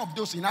one of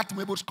those in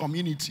Atimebo's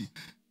community.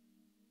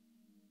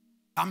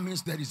 That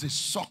means there is a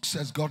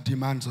success God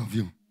demands of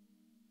you.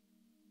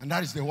 And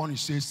that is the one who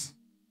says,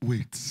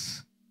 wait.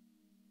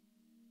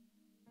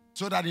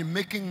 So that in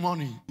making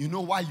money, you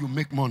know why you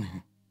make money.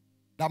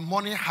 That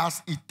money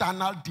has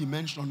eternal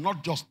dimension,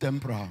 not just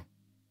temporal.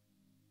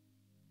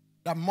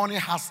 That money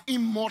has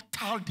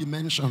immortal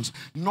dimensions,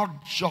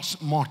 not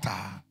just mortal.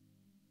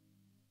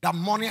 That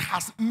money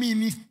has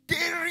ministerial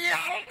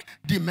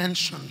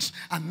dimensions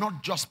and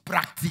not just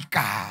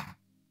practical.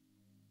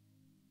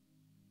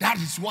 That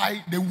is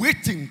why the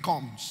waiting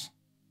comes.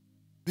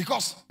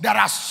 Because there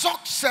are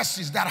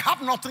successes that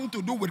have nothing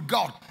to do with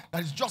God.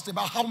 That is just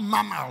about how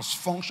mammals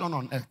function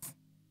on earth.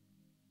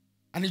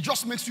 And it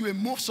just makes you a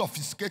more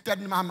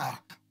sophisticated mammal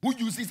who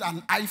uses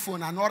an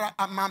iPhone and other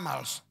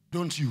mammals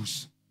don't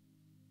use.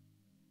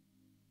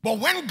 But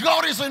when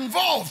God is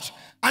involved,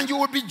 and you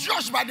will be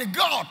judged by the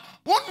God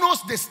who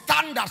knows the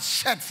standard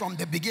set from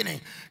the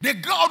beginning, the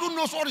God who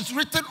knows what is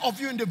written of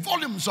you in the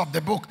volumes of the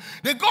book,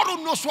 the God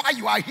who knows why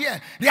you are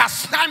here, the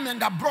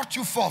assignment that brought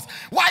you forth,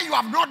 why you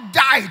have not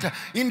died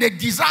in the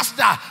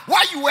disaster,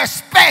 why you were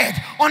spared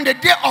on the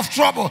day of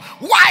trouble,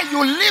 why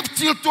you live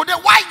till today,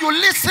 why you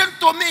listen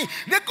to me.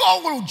 The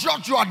God will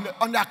judge you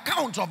on the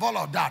account of all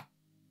of that.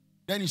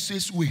 Then he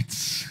says,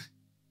 wait.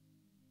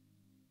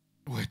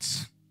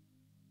 Wait.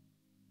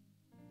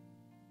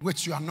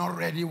 Which you are not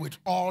ready with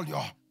all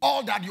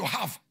that you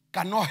have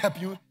cannot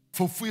help you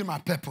fulfill my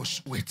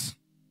purpose. Wait.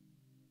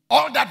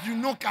 All that you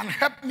know can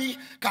help me,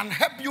 can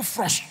help you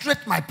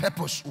frustrate my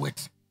purpose.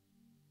 Wait.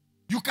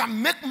 You can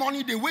make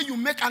money the way you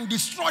make and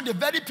destroy the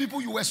very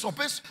people you were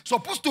supposed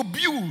to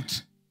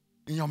build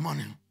in your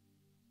money.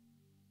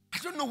 I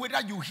don't know whether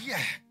you hear.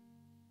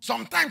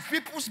 Sometimes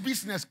people's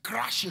business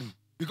crashing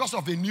because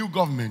of a new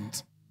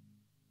government.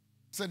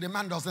 So the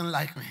man doesn't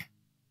like me.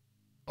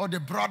 Or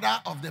the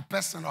brother of the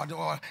person or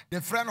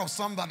the friend of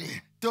somebody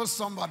tells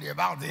somebody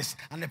about this,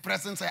 and the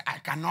person says, I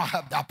cannot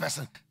help that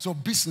person. So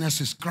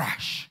businesses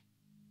crash.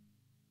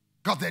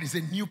 Because there is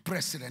a new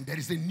president. There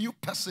is a new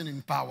person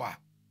in power.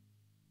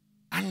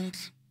 And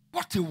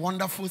what a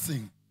wonderful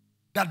thing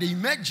that the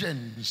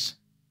emergence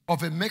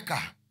of a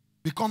maker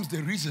becomes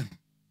the reason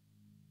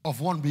of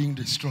one being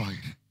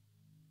destroyed.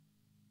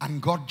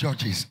 And God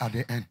judges at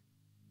the end.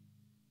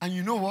 And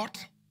you know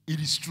what? It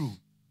is true.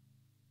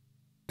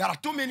 There are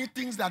too many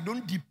things that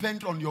don't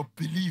depend on your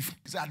belief.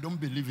 You say, I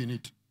don't believe in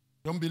it.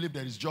 Don't believe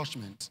there is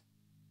judgment.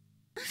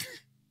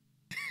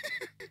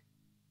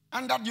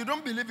 And that you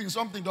don't believe in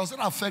something doesn't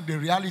affect the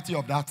reality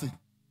of that thing.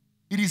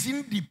 It is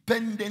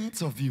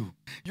independent of you.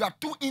 You are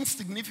too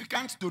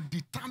insignificant to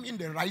determine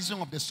the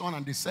rising of the sun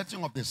and the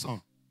setting of the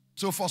sun.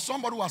 So for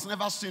somebody who has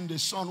never seen the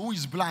sun, who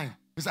is blind,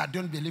 he says, I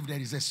don't believe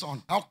there is a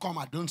sun. How come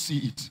I don't see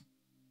it?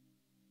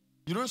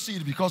 You don't see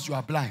it because you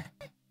are blind.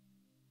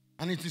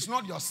 And it is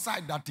not your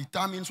sight that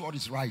determines what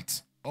is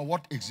right or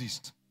what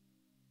exists.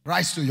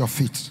 Rise to your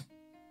feet.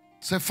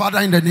 Say, Father,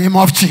 in the name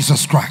of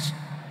Jesus Christ,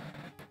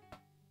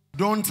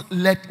 don't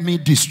let me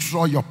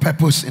destroy your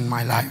purpose in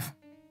my life.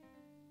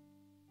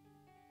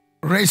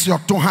 Raise your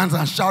two hands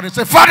and shout it.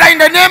 Say, Father, in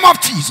the name of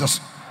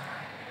Jesus,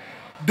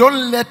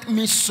 don't let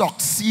me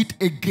succeed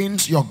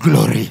against your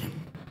glory.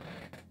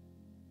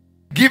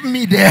 Give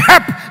me the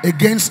help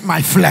against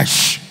my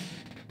flesh.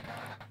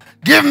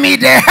 Give me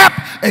the help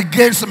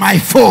against my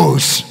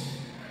foes.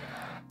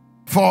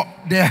 For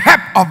the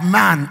help of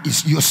man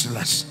is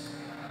useless.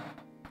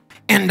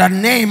 In the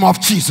name of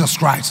Jesus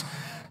Christ.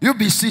 You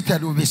be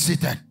seated, we'll be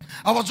seated.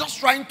 I was just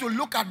trying to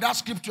look at that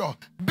scripture.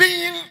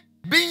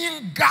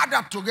 Being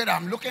gathered together.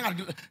 I'm looking at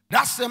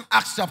that same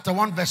Acts chapter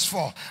 1 verse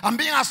 4. And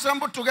being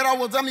assembled together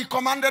with them, he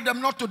commanded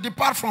them not to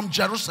depart from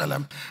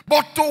Jerusalem,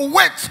 but to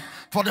wait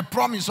for the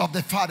promise of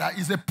the Father.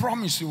 Is a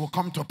promise it will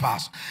come to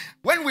pass.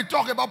 When we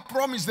talk about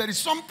promise, there is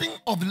something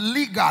of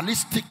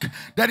legalistic.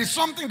 There is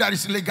something that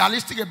is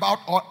legalistic about,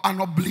 or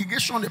an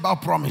obligation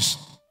about promise.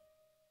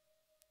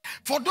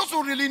 For those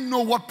who really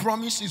know what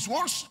promise is,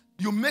 once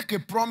you make a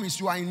promise,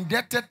 you are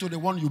indebted to the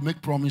one you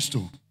make promise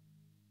to.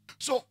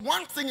 So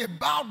one thing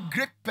about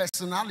great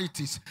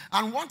personalities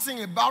and one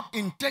thing about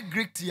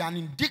integrity and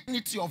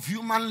indignity of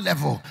human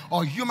level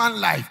or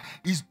human life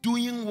is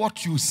doing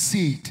what you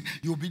said.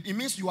 It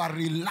means you are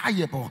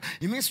reliable.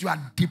 It means you are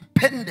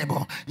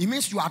dependable. It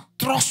means you are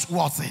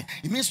trustworthy.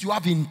 It means you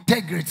have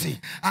integrity.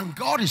 And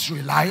God is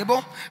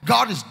reliable.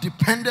 God is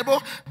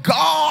dependable.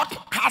 God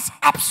has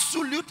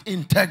absolute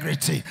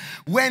integrity.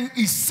 When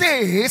he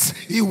says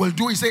he will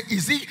do,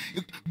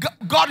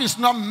 God is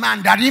not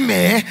man that he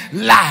may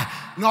lie.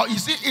 No,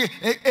 is he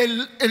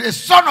a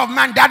son of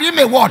man that he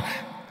may what?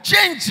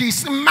 Change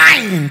his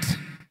mind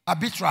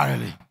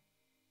arbitrarily.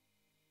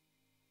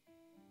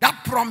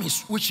 That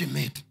promise which he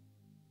made.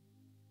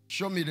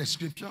 Show me the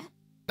scripture.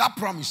 That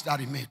promise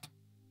that he made.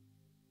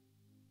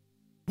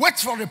 Wait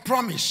for the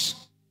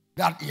promise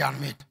that he had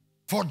made.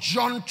 For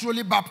John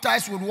truly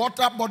baptized with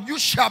water, but you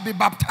shall be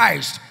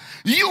baptized.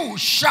 You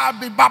shall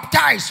be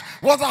baptized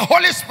with the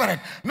Holy Spirit.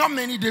 Not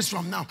many days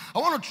from now. I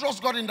want to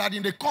trust God in that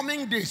in the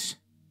coming days.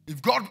 If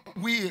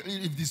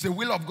it's the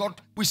will of God,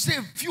 we say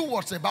a few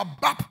words about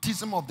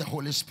baptism of the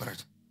Holy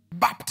Spirit.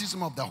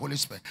 Baptism of the Holy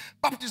Spirit.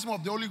 Baptism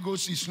of the Holy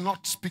Ghost is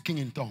not speaking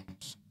in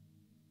tongues.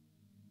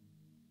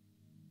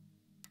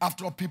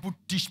 After all, people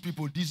teach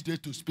people these days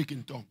to speak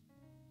in tongues.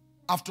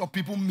 After all,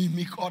 people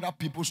mimic other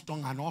people's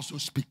tongue and also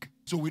speak.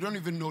 So we don't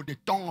even know the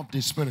tongue of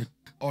the Spirit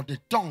or the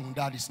tongue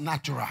that is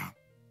natural.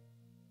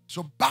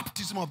 So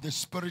baptism of the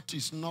Spirit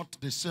is not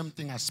the same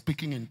thing as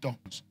speaking in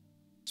tongues.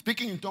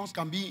 Speaking in tongues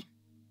can be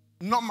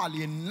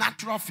normally a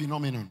natural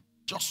phenomenon,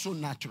 just so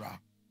natural.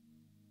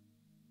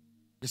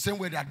 The same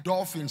way that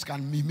dolphins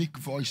can mimic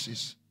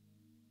voices.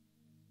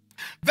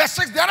 Verse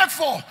 6,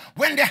 therefore,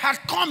 when they had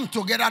come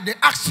together, they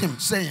asked him,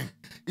 saying,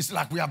 it's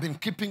like we have been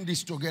keeping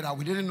this together.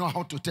 We didn't know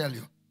how to tell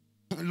you.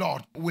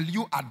 Lord, will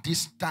you at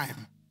this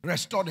time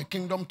restore the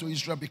kingdom to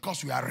Israel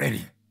because we are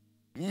ready?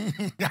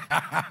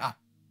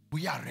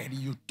 We are ready.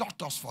 You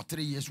taught us for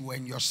 3 years. We were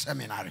in your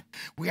seminary.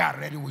 We are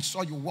ready. We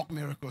saw you walk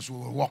miracles. We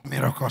will walk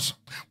miracles.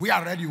 We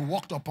are ready. You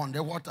walked upon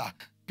the water.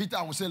 Peter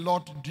will say,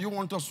 Lord, do you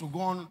want us to go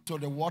on to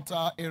the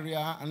water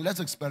area and let's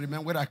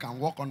experiment whether I can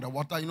walk on the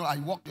water? You know, I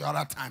walked the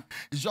other time.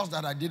 It's just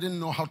that I didn't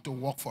know how to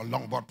walk for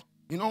long. But,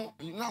 you know,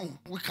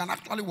 we can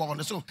actually walk on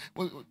it. So,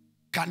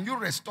 can you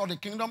restore the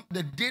kingdom?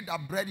 The day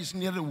that bread is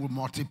near, it will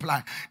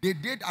multiply. The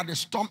day that the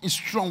storm is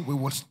strong, we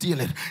will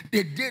steal it.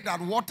 The day that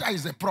water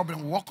is a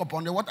problem, walk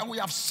upon the water. We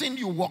have seen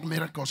you work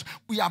miracles.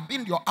 We have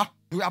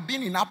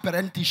been in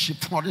apprenticeship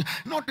for this.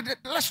 No,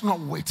 let's not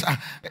wait.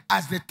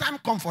 As the time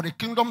comes for the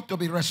kingdom to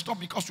be restored,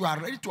 because we are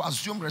ready to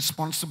assume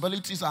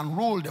responsibilities and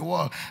rule the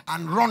world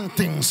and run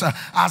things.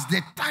 As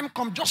the time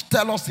comes, just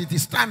tell us it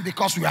is time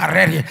because we are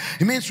ready.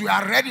 It means we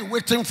are ready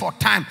waiting for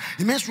time.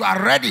 It means we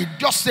are ready.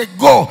 Just say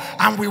go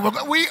and we will go.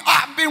 We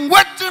have been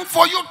waiting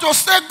for you to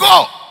say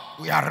go.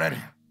 We are ready.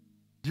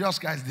 Jesus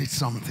Christ did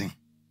something.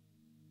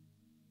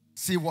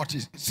 See what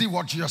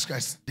Jesus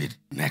Christ did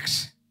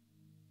next.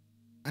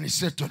 And he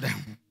said to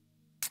them,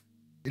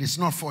 it is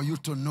not for you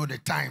to know the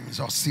times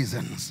or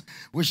seasons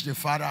which the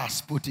Father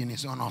has put in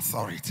his own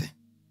authority.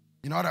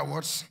 In other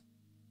words,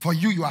 for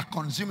you, you are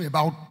consumed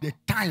about the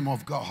time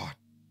of God.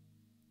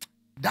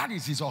 That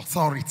is his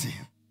authority.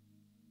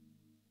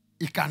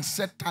 He can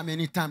set time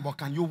anytime, but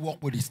can you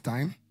walk with his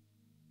time?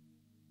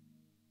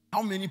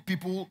 How many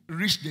people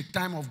reach the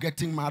time of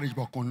getting married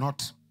but could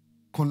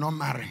not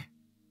marry?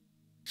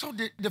 So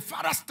the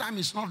Father's time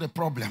is not the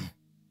problem.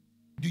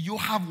 Do you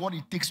have what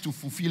it takes to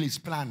fulfill his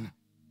plan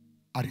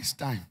at his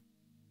time?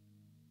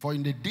 For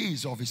in the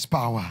days of his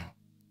power,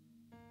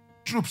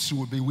 troops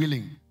will be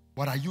willing.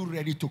 But are you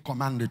ready to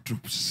command the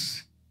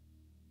troops?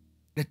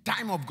 The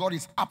time of God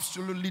is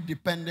absolutely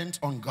dependent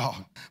on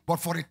God. But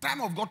for the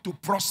time of God to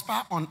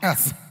prosper on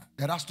earth,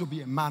 there has to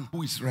be a man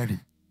who is ready.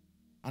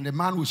 And the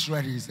man who is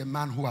ready is the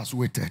man who has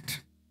waited.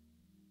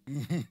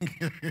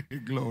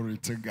 Glory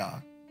to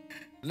God.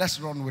 Let's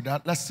run with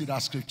that. Let's see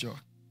that scripture.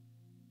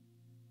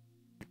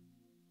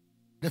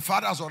 The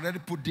Father has already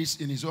put this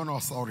in his own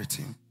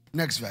authority.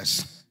 Next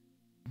verse.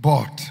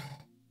 But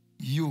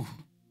you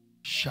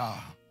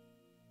shall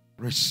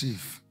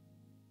receive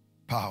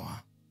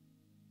power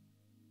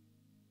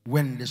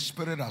when the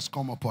Spirit has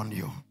come upon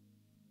you.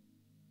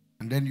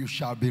 And then you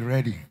shall be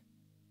ready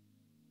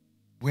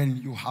when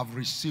you have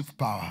received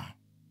power.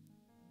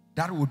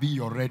 That will be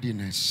your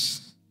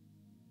readiness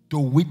to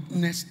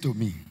witness to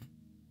me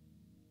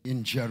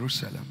in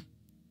Jerusalem,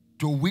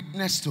 to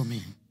witness to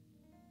me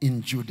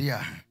in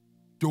Judea,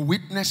 to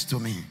witness to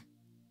me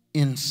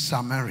in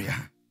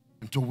Samaria,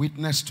 and to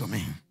witness to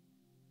me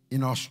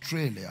in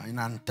Australia, in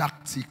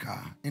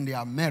Antarctica, in the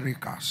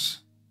Americas,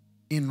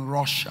 in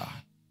Russia,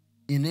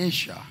 in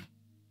Asia,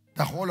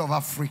 the whole of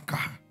Africa,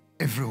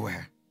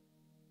 everywhere.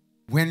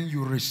 When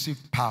you receive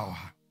power,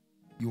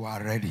 you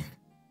are ready.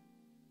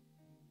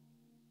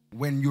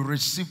 When you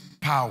receive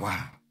power,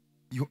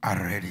 you are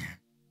ready.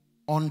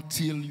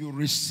 Until you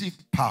receive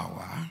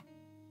power,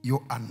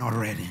 you are not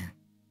ready.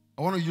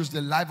 I want to use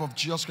the life of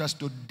Jesus Christ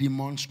to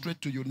demonstrate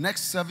to you.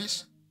 Next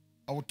service,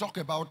 I will talk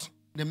about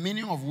the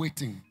meaning of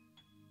waiting.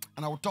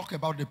 And I will talk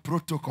about the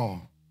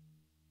protocol.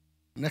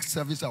 Next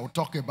service, I will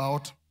talk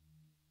about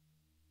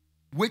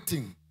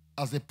waiting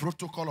as a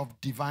protocol of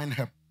divine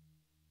help.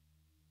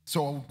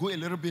 So I will go a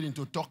little bit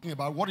into talking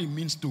about what it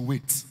means to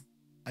wait.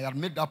 I had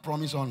made that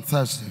promise on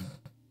Thursday.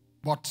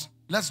 But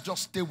let's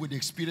just stay with the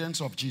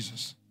experience of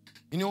Jesus.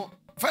 You know,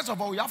 first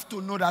of all, we have to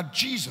know that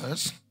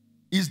Jesus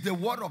is the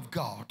Word of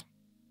God.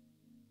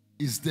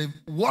 Is the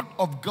Word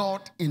of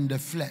God in the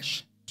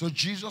flesh. So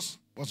Jesus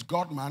was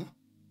God-man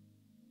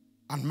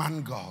and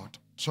man-God,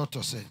 so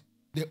to say.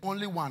 The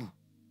only one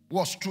who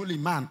was truly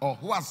man, or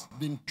who has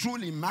been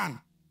truly man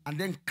and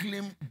then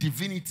claimed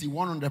divinity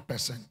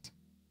 100%.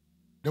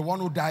 The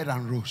one who died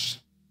and rose.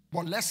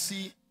 But let's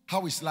see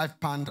how his life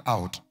panned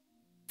out.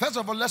 First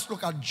of all, let's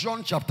look at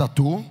John chapter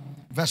 2,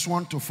 verse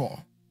 1 to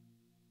 4.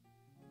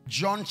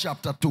 John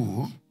chapter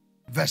 2,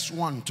 verse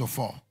 1 to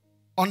 4.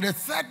 On the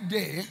third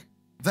day,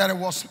 there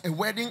was a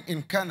wedding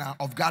in Cana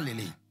of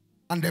Galilee,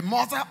 and the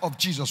mother of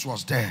Jesus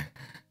was there.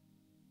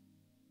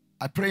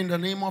 I pray in the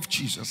name of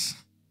Jesus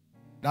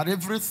that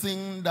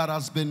everything that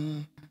has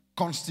been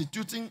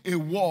constituting a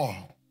wall,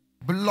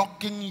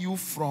 blocking you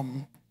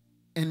from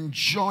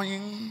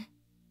enjoying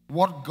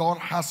what God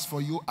has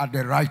for you at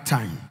the right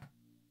time,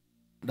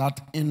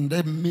 that in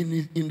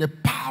the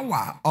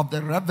power of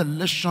the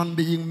revelation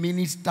being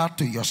ministered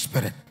to your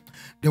spirit,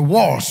 the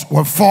walls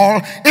will fall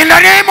in the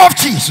name of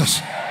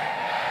Jesus.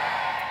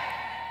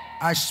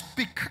 I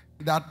speak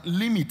that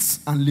limits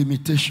and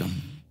limitation,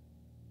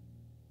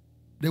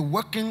 the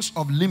workings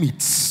of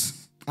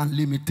limits and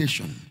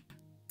limitation,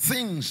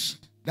 things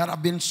that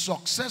have been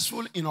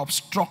successful in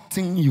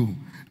obstructing you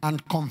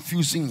and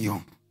confusing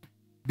you,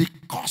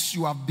 because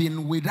you have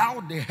been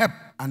without the help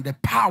and the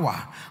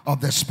power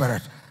of the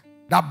Spirit,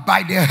 that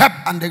by the help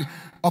and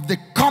of the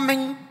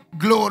coming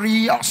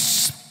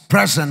glorious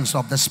presence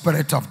of the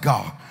Spirit of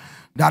God,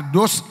 that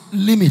those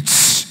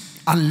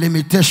limits and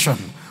limitation,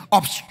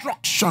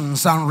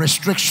 obstructions and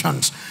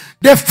restrictions,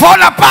 they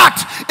fall apart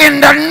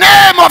in the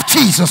name of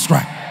Jesus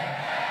Christ.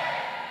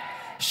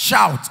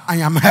 Shout, I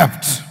am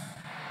helped.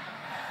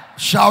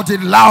 Shout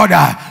it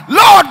louder.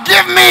 Lord,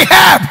 give me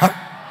help.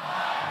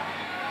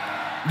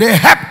 The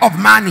help of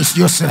man is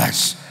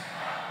useless.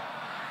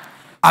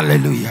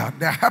 Hallelujah.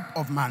 The help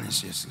of man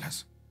is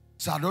useless.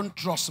 So I don't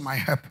trust my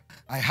help.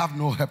 I have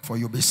no help for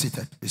you. Be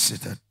seated. Be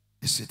seated.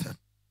 Be seated.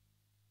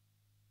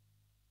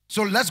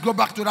 So let's go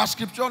back to that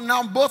scripture.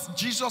 Now both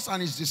Jesus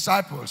and his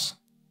disciples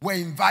were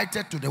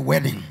invited to the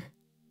wedding.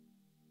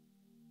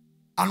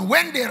 And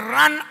when they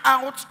ran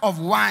out of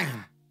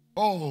wine,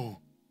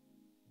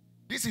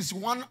 this is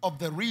one of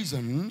the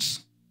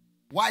reasons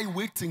why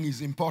waiting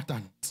is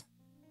important.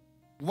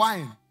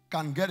 Wine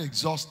can get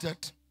exhausted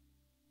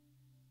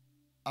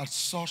at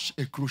such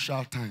a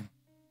crucial time.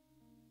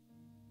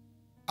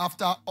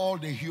 After all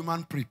the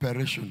human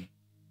preparation,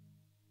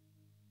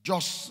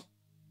 just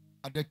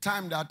at the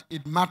time that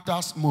it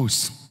matters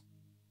most,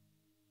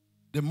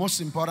 the most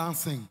important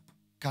thing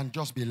can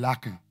just be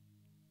lacking.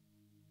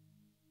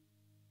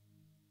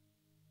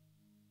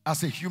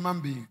 As a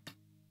human being,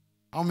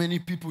 how many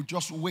people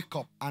just wake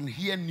up and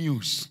hear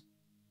news?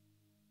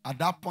 At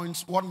that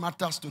point, what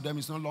matters to them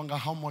is no longer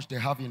how much they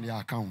have in their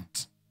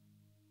account.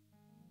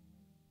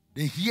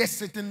 They hear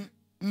certain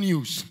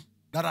news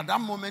that at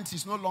that moment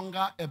is no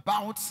longer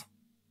about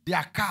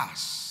their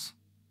cars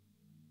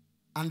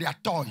and their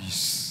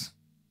toys.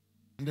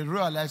 And they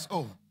realize,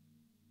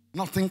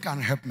 nothing can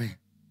help me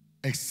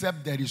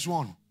except there is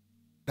one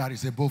that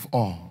is above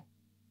all.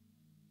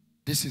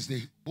 This is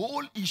the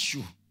whole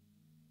issue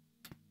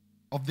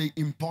of the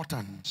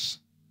importance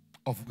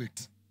of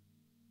wait.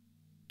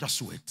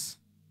 Just wait.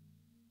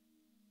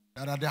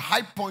 That at the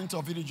high point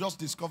of it, you just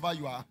discover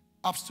you are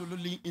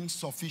absolutely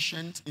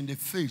insufficient in the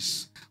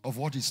face of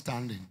what is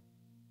standing.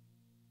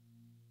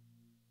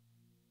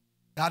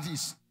 That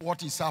is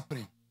what is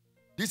happening.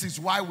 This is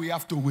why we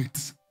have to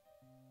wait.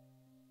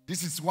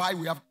 This is why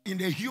we have, in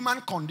the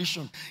human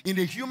condition, in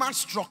the human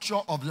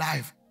structure of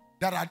life,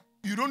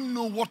 you don't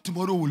know what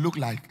tomorrow will look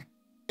like.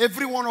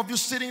 Every one of you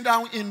sitting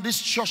down in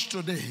this church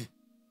today,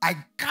 I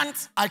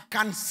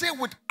can say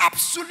with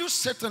absolute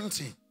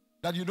certainty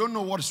that you don't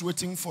know what is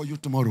waiting for you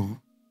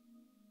tomorrow.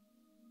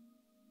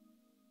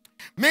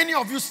 Many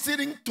of you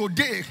sitting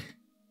today,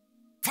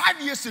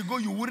 5 years ago,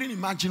 you wouldn't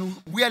imagine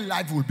where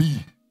life will be.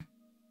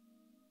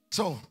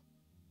 So,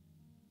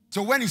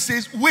 So when he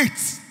says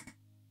wait,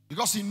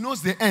 because he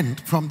knows the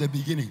end from the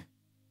beginning,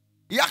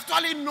 he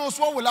actually knows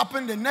what will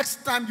happen the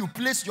next time you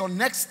place your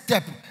next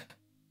step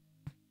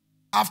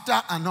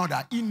after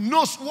another. He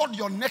knows what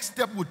your next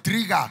step will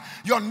trigger.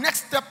 Your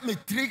next step may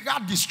trigger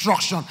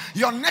destruction.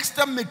 Your next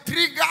step may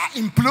trigger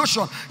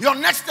implosion. Your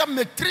next step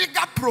may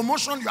trigger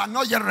promotion. You are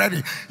not yet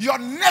ready. Your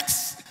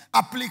next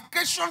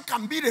application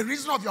can be the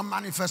reason of your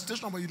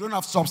manifestation, but you don't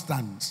have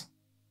substance.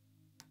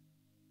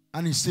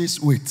 And he says,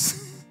 wait.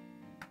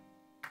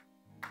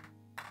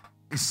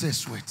 He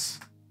says, wait.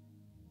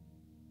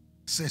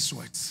 He says,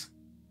 wait.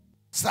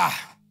 Sir,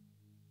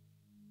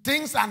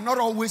 things are not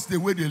always the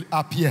way they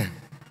appear.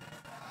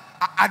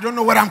 I don't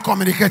know what I'm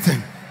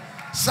communicating.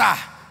 Sir,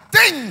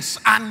 things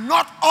are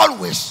not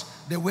always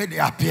the way they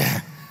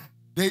appear.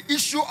 The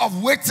issue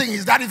of waiting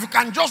is that if you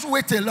can just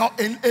wait a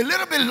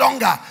little bit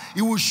longer,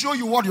 it will show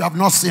you what you have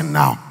not seen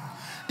now.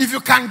 If you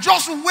can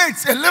just wait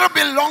a little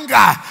bit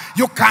longer,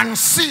 you can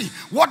see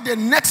what the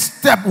next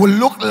step will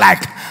look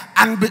like.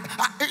 And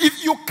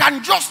if you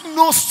can just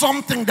know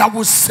something that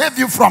will save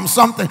you from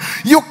something,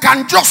 you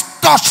can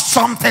just touch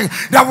something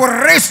that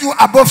will raise you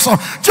above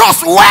something.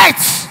 Just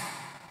wait.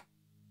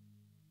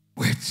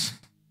 Wait.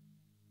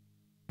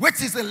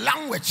 Wait is a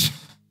language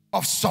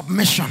of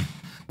submission.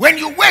 When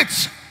you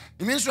wait,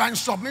 it means you are in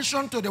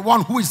submission to the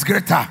one who is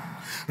greater.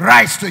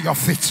 Rise to your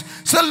feet.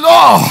 Say,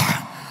 Lord,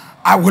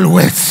 I will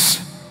wait.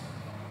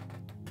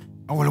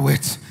 I will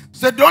wait.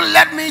 Say, don't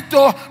let me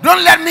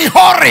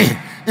hurry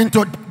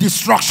into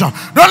destruction.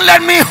 Don't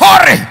let me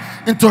hurry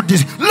into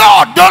this.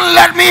 Lord, don't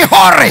let me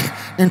hurry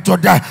into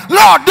that.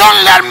 Lord,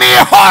 don't let me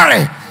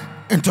hurry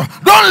into.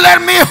 Don't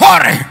let me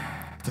hurry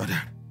into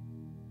that.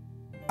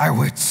 I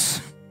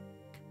wait.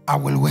 I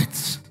will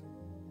wait.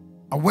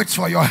 I wait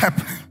for your help.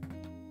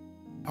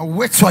 I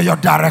wait for your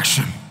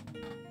direction.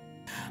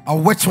 I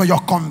wait for your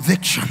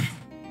conviction.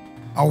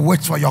 I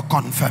wait for your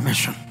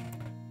confirmation.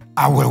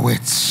 I will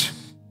wait.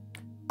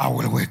 I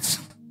will wait.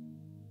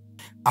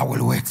 I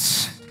will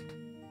wait.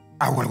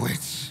 I will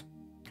wait.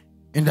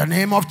 In the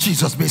name of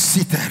Jesus, be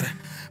seated.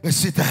 Be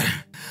seated.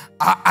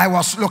 I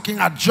was looking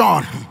at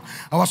John.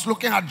 I was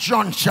looking at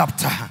John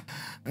chapter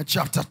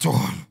 2.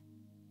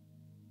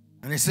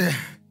 And he said,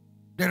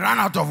 they ran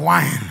out of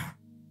wine.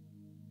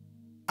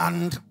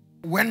 And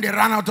when they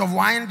ran out of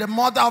wine, the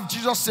mother of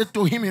Jesus said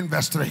to him in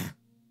verse 3,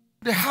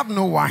 they have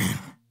no wine.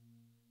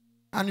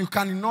 And you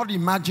cannot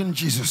imagine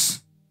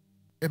Jesus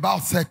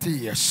about 30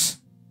 years.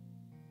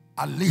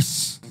 At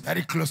least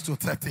very close to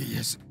 30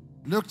 years.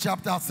 Luke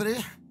chapter 3.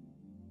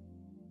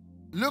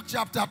 Luke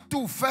chapter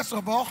 2, first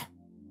of all.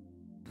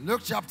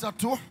 Luke chapter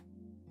 2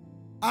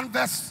 and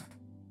verse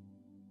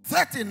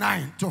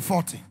 39 to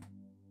 40.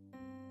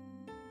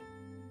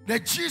 The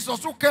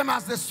Jesus who came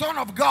as the Son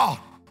of God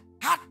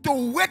had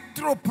to wait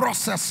through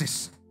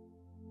processes.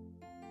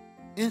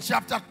 In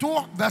chapter 2,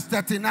 verse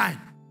 39.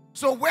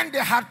 So when they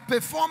had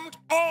performed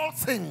all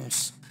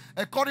things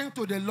according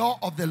to the law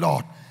of the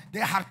Lord, they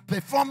had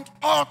performed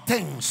all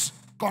things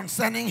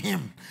concerning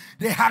him.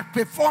 They had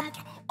performed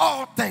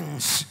all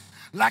things.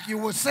 Like you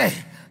will say,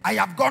 I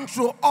have gone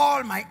through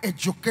all my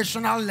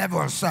educational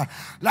levels.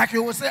 Like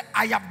you will say,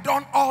 I have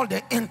done all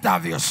the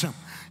interviews.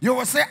 You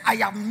will say, I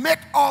have made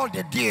all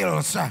the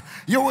deals.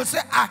 You will say,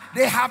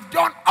 they have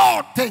done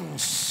all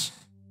things.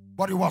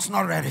 But it was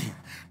not ready.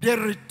 They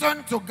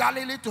returned to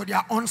Galilee, to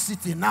their own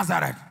city,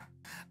 Nazareth.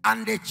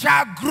 And the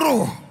child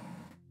grew.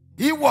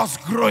 He was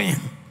growing.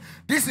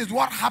 This is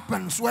what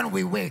happens when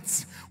we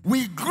wait.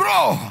 We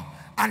grow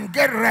and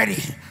get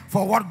ready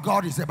for what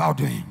God is about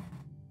doing.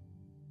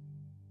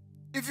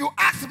 If you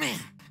ask me,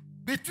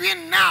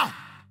 between now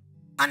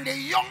and the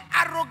young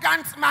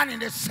arrogant man in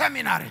the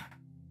seminary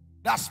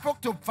that spoke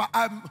to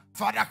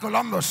Father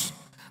Columbus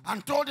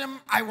and told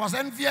him I was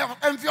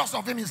envious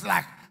of him, it's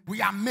like,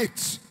 we are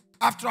mates.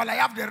 After all, I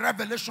have the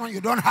revelation you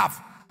don't have.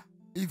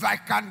 If I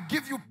can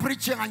give you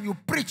preaching and you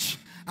preach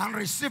and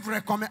receive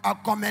a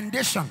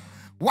commendation,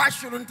 why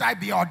shouldn't I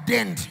be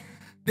ordained?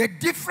 The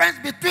difference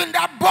between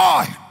that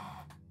boy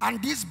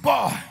and this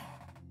boy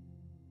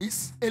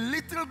is a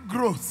little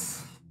growth.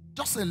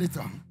 Just a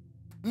little.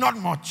 Not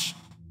much.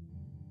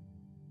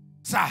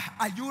 Sir,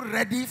 are you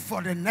ready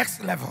for the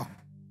next level?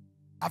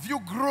 Have you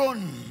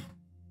grown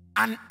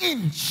an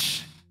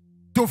inch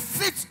to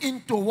fit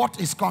into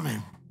what is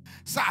coming?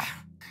 Sir,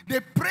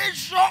 the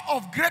pressure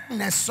of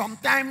greatness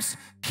sometimes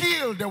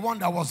kills the one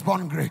that was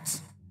born great.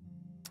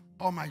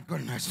 Oh my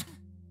goodness.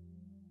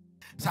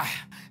 Sir,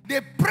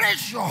 the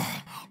pressure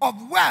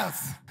of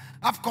wealth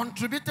have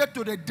contributed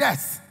to the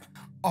death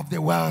of the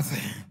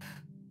wealthy.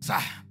 Sir,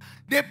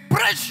 the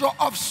pressure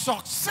of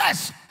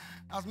success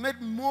has made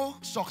more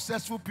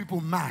successful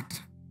people mad.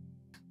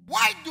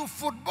 Why do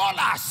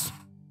footballers,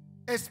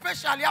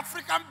 especially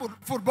African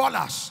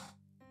footballers,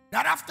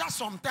 that after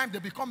some time they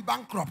become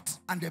bankrupt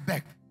and they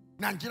beg?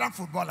 Nigerian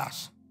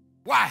footballers.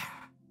 Why?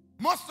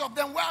 Most of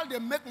them, while they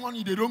make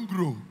money, they don't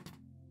grow.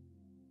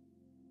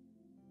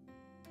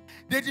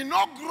 They did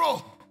not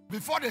grow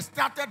before they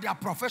started their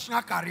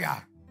professional career.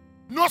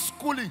 No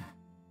schooling,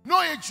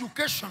 no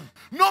education,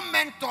 no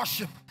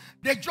mentorship.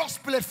 They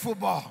just played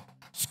football,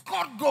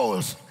 scored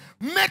goals,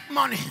 made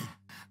money,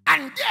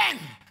 and then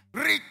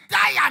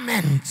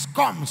retirement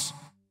comes.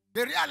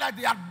 They realize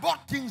they had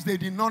bought things they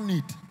did not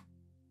need.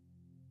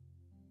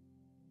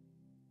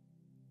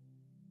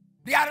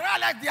 They had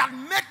realized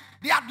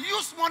they had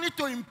used money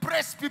to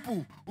impress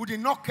people who did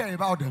not care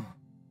about them.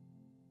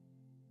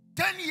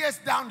 10 years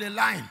down the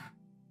line,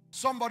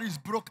 somebody is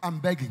broke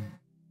and begging.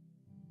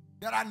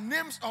 There are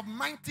names of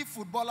mighty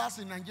footballers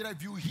in Nigeria.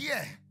 If you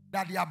hear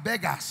that they are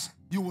beggars,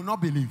 you will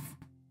not believe.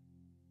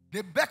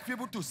 They beg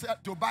people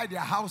to buy their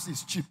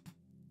houses cheap.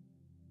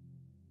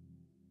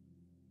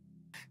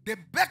 They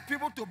beg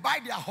people to buy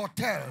their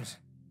hotels.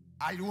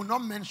 I will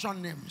not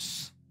mention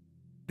names.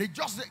 They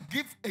just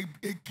give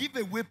a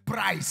giveaway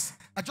price.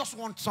 I just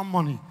want some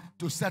money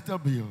to settle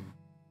bill.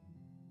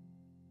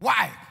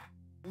 Why?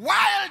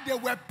 While they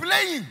were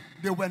playing,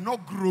 they were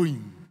not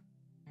growing.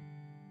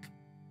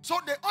 So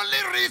the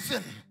only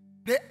reason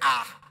they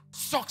are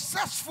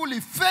successfully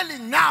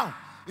failing now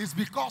is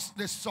because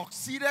they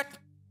succeeded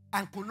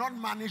and could not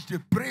manage the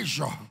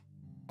pressure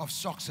of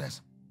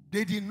success.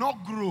 They did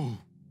not grow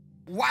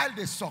while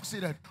they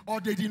succeeded, or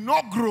they did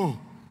not grow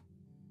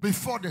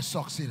before they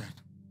succeeded.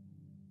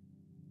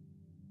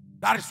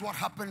 That is what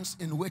happens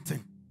in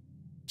waiting.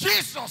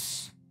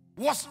 Jesus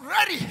was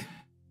ready,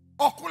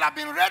 or could have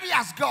been ready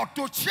as God,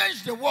 to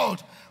change the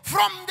world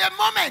from the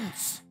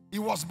moment he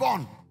was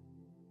born.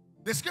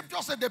 The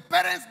scripture said the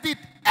parents did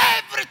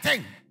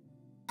everything,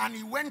 and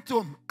he went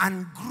home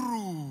and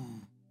grew.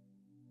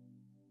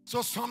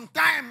 So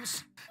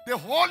sometimes the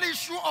whole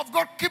issue of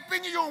God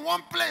keeping you in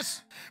one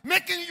place,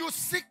 making you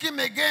seek him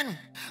again,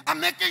 and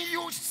making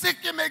you seek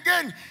him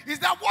again, is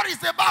that what is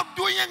about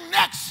doing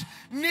next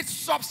needs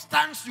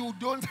substance you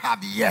don't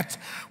have yet.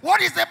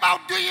 What is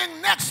about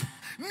doing next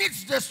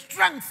needs the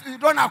strength you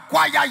don't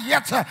acquire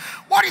yet.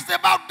 What is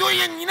about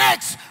doing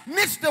next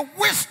needs the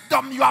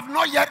wisdom you have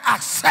not yet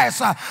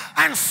accessed.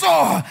 And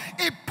so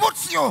it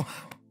puts you,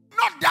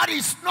 not that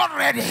it's not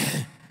ready,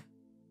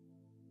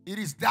 it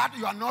is that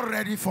you are not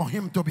ready for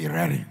him to be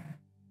ready.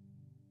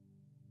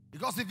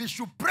 Because if he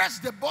should press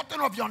the button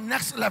of your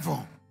next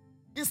level,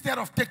 instead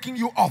of taking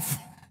you off,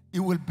 he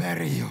will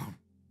bury you.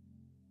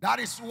 That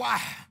is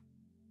why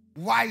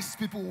wise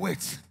people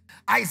wait.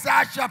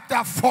 Isaiah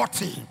chapter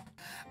 40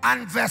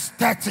 and verse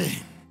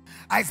 30.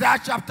 Isaiah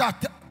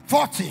chapter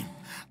 40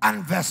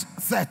 and verse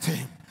 30.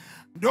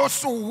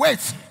 Those who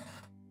wait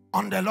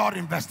on the Lord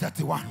in verse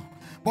 31.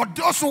 But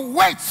those who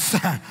wait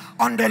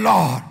on the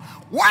Lord,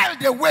 while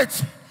they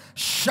wait,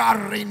 shall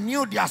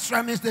renew their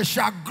strength. They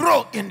shall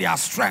grow in their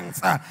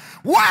strength.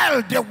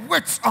 While they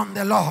wait on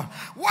the Lord,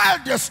 while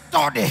they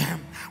study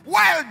him,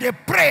 while they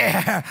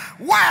pray,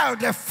 while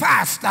they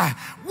fast,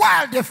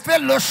 while they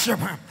fellowship,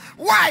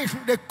 while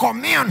they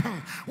commune,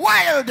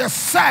 while they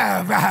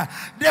serve,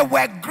 they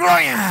were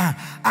growing.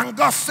 And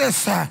God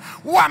says,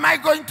 who am I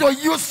going to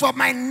use for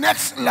my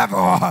next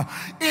level?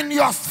 In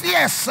your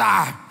spheres,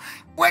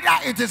 whether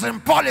it is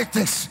in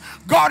politics,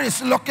 God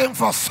is looking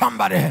for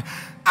somebody.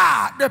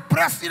 The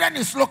president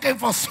is looking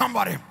for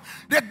somebody.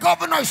 The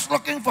governor is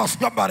looking for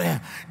somebody.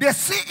 The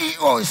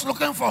CEO is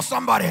looking for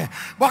somebody.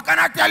 But can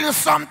I tell you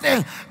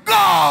something?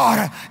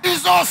 God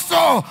is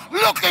also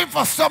looking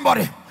for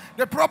somebody.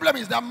 The problem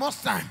is that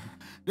most time,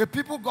 the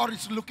people God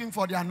is looking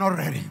for, they are not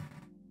ready.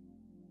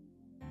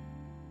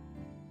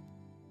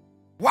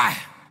 Why?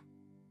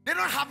 They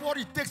don't have what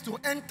it takes to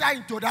enter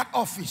into that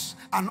office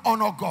and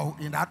honor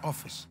God in that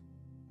office.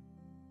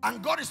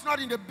 And God is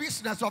not in the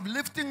business of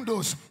lifting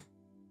those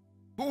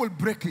who will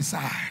break his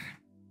heart,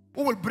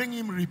 who will bring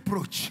him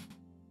reproach.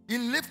 He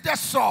lifted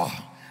Saul,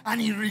 and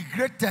he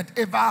regretted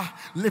ever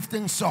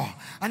lifting Saul.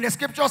 And the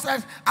scripture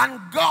says, and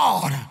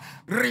God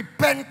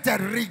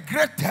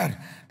regretted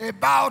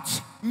about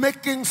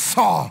making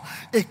Saul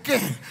a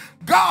king.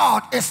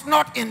 God is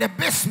not in the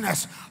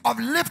business of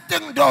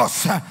lifting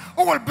those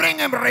who will bring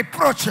him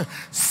reproach.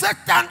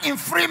 Satan in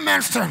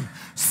Freemason,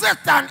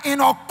 Satan in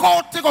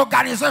occultic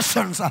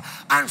organizations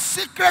and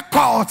secret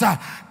cults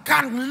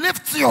can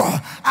lift you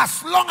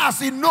as long as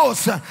he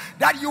knows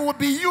that you will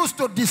be used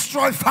to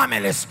destroy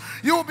families.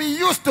 You will be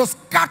used to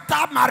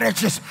scatter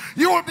marriages.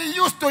 You will be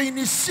used to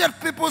initiate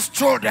people's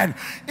children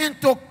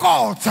into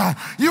cults.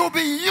 You will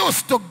be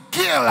used to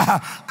kill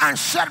and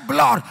shed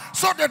blood.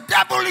 So the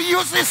devil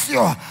uses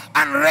you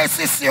and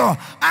raises you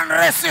and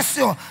raises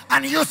you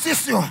and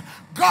uses you.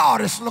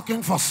 God is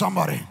looking for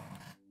somebody.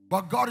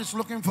 But God is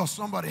looking for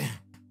somebody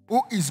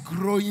who is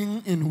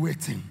growing in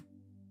waiting.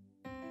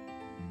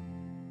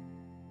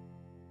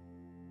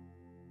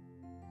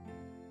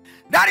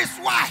 That is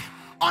why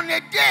on a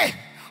day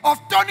of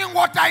turning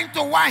water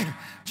into wine,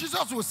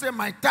 Jesus will say,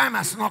 my time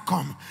has not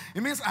come.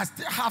 It means I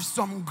still have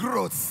some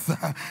growth.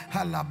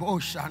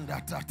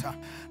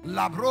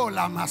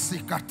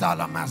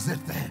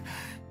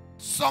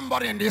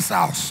 Somebody in this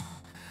house,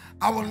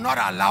 I will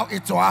not allow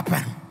it to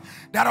happen.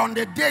 That on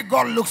the day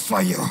God looks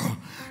for you,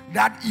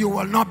 that you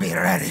will not be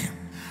ready.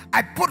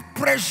 I put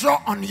pressure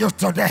on you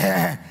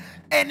today.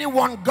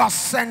 Anyone God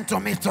sent to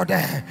me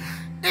today,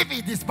 If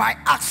it is by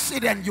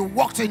accident you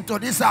walked into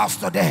this house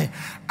today,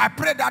 I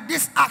pray that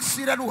this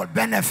accident will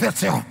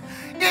benefit you.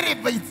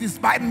 If it is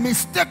by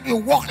mistake you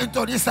walk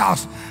into this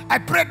house, I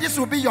pray this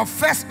will be your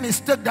first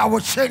mistake that will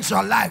change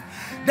your life.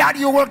 That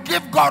you will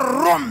give God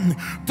room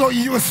to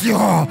use you.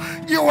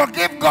 You will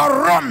give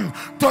God room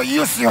to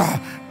use you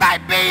by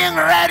being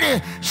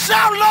ready.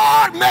 Shout,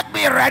 Lord, make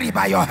me ready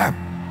by your help.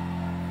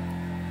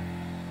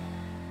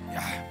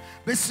 Yeah.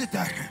 Be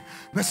seated.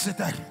 Be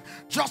seated.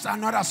 Just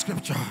another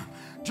scripture.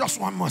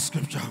 Just one more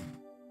scripture.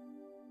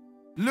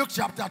 Luke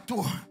chapter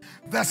 2,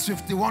 verse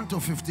 51 to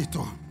 52.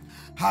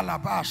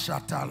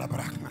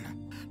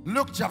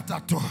 Luke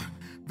chapter 2,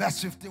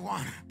 verse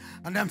 51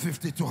 and then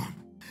 52.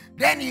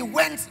 Then he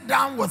went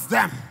down with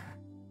them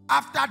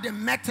after they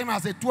met him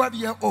as a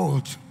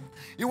 12-year-old.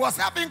 He was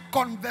having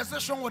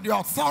conversation with the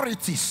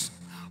authorities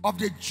of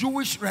the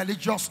Jewish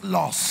religious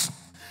laws.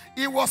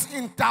 He was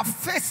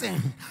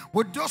interfacing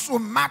with those who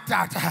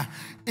mattered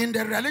in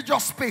the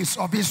religious space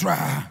of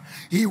Israel.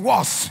 He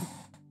was.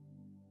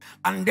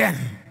 And then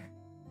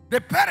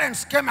the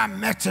parents came and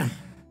met him,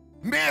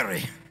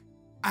 Mary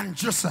and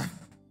Joseph.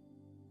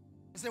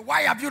 He said,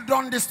 why have you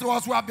done this to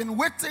us? We have been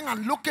waiting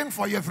and looking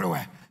for you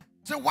everywhere.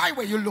 He said, why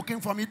were you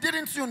looking for me?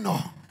 Didn't you know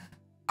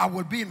I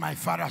will be in my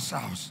father's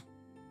house?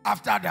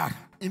 After that,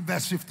 in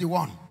verse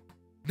 51,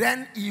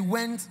 then he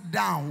went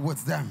down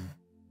with them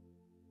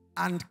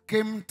and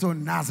came to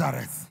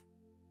Nazareth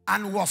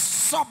and was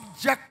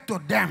subject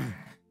to them.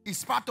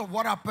 It's part of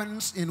what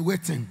happens in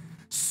waiting.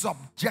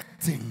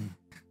 Subjecting,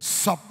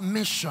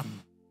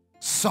 submission,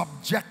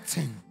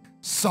 subjecting,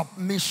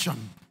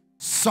 submission,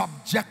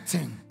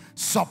 subjecting,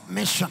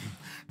 submission.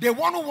 The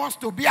one who wants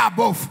to be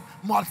above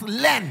must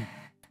learn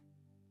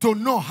to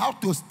know how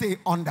to stay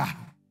under.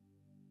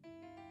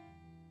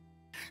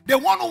 The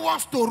one who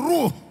wants to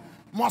rule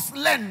must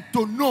learn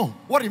to know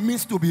what it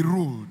means to be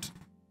ruled.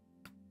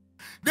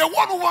 The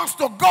one who wants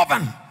to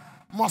govern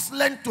must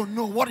learn to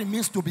know what it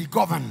means to be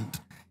governed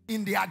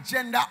in the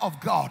agenda of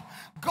God.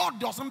 God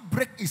doesn't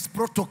break his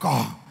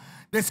protocol.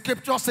 The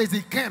scripture says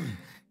he came.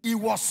 He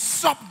was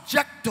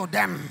subject to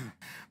them.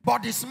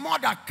 But his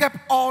mother kept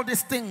all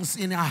these things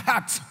in her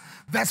heart.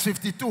 Verse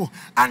 52.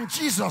 And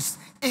Jesus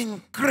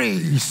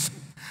increased.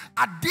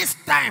 At this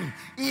time,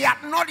 he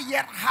had not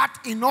yet had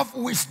enough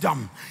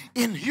wisdom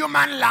in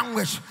human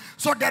language.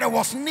 So there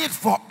was need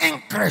for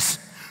increase.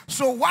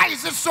 So why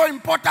is it so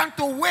important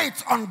to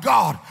wait on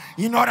God?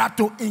 In order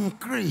to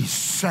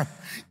increase.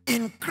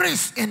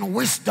 Increase in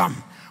wisdom.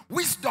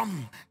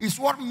 Wisdom is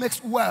what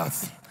makes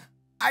wealth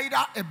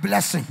either a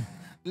blessing.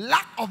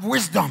 Lack of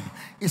wisdom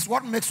is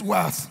what makes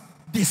wealth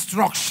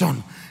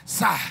destruction.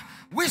 Sir,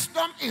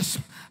 wisdom is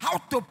how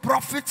to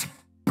profit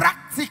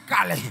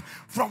practically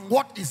from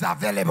what is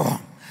available.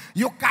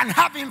 You can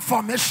have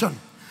information.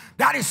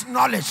 That is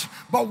knowledge.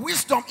 But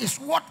wisdom is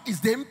what is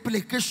the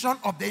implication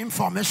of the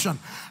information.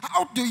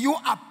 How do you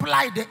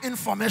apply the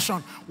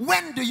information?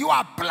 When do you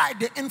apply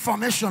the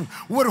information?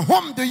 With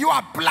whom do you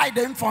apply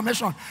the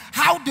information?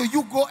 How do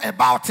you go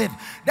about it?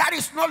 That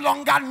is no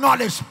longer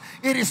knowledge.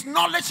 It is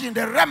knowledge in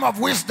the realm of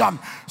wisdom.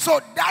 So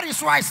that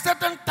is why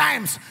certain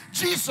times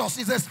Jesus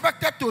is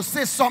expected to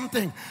say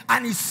something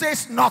and he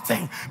says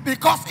nothing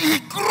because he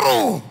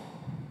grew.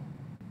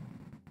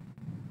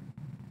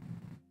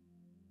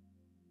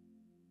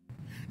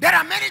 There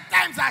are many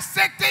times I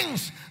say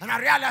things and I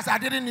realize I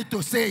didn't need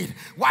to say it.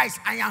 Why?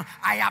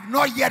 I have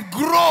not yet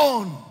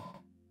grown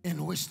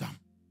in wisdom.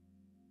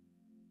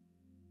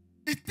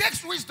 It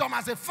takes wisdom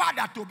as a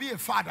father to be a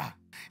father.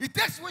 It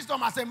takes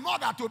wisdom as a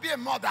mother to be a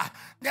mother.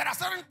 There are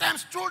certain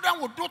times children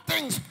will do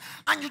things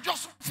and you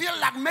just feel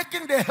like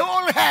making the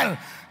whole hell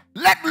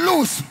let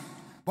loose.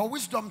 But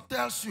wisdom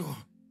tells you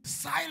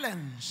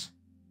silence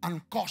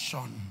and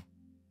caution.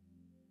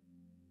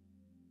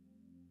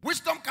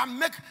 Wisdom can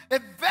make a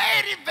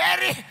very,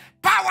 very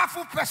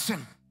powerful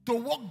person to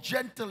walk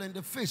gentle in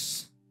the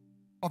face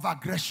of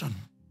aggression.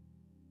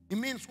 It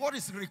means what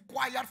is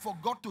required for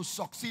God to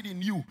succeed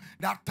in you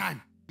that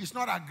time. It's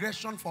not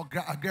aggression for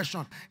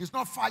aggression. It's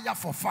not fire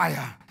for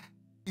fire.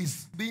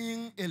 It's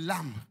being a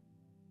lamb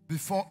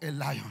before a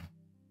lion.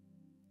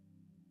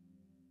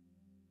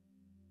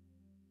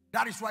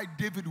 That is why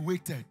David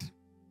waited.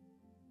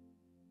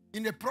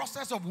 In the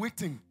process of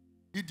waiting,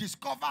 he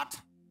discovered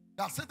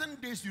that certain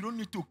days you don't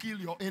need to kill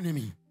your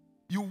enemy.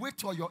 You wait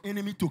for your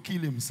enemy to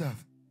kill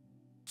himself.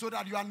 So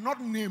that you are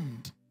not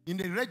named in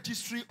the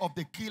registry of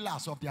the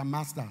killers of their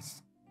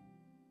masters.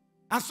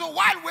 And so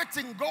while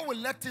waiting, God will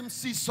let him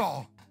see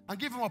Saul and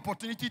give him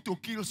opportunity to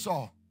kill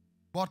Saul.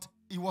 But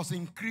he was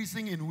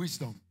increasing in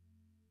wisdom.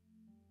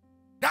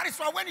 That is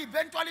why when he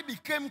eventually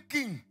became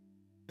king,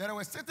 there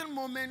were certain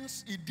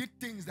moments he did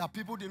things that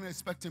people didn't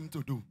expect him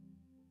to do.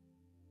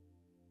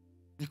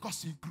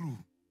 Because he grew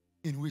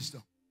in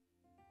wisdom.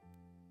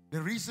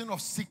 The reason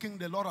of seeking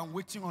the Lord and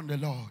waiting on the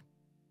Lord.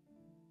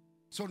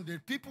 So the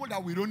people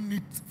that we don't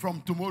need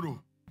from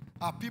tomorrow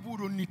are people who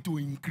don't need to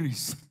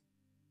increase.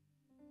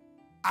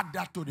 Add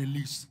that to the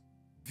list.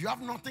 If you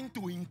have nothing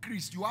to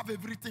increase, you have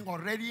everything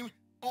already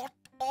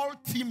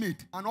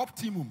ultimate and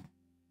optimum.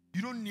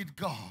 You don't need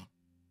God.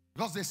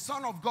 Because the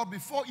Son of God,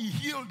 before he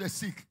healed the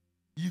sick,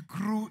 he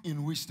grew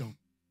in wisdom.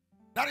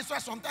 That is why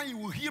sometimes he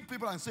will heal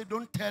people and say,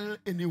 don't tell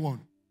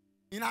anyone.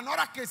 In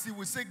another case, he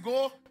will say,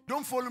 go,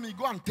 don't follow me,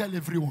 go and tell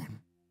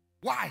everyone.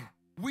 Why?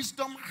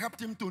 Wisdom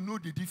helped him to know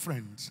the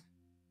difference.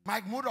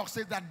 Mike Murdoch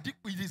says that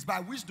it is by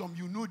wisdom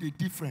you know the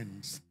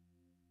difference.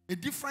 A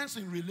difference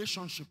in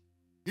relationship.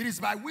 It is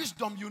by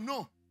wisdom you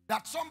know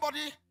that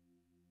somebody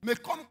may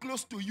come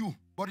close to you,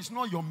 but it's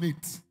not your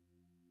mate.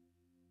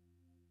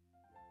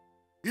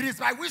 It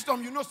is by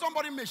wisdom you know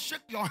somebody may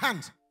shake your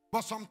hands,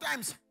 but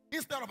sometimes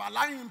instead of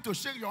allowing him to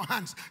shake your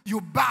hands, you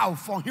bow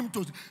for him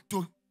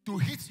to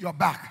hit your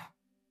back.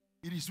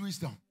 It is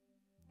wisdom.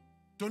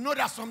 To know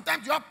that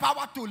sometimes you have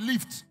power to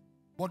lift,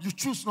 but you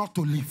choose not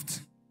to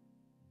lift.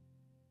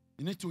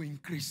 You need to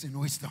increase in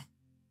wisdom.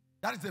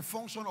 That is the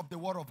function of the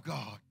Word of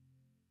God.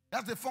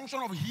 That's the function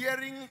of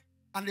hearing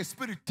and the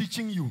Spirit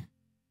teaching you.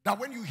 That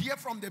when you hear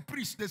from the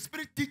priest, the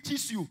Spirit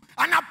teaches you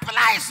and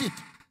applies it.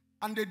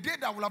 And the day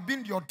that will have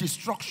been your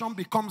destruction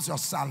becomes your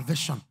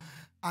salvation.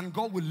 And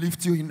God will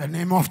lift you in the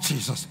name of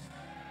Jesus.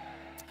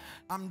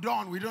 I'm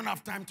done. We don't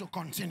have time to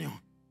continue.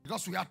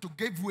 Because we have to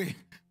give way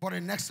for the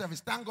next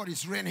service. Thank God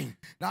it's raining.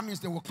 That means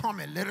they will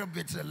come a little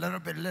bit.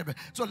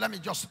 So let me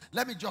just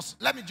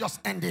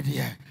end it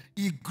here.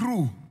 He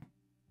grew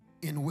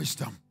in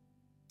wisdom.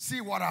 See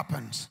what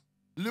happens.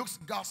 Luke's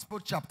Gospel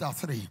chapter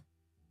 3,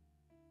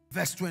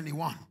 verse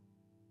 21.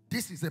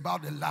 This is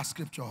about the last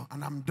scripture,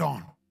 and I'm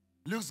done.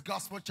 Luke's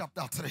Gospel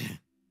chapter 3,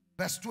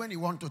 verse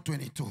 21 to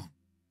 22.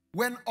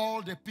 When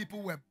all the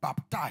people were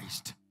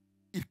baptized,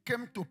 it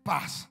came to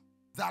pass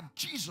that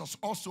Jesus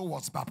also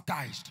was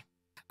baptized.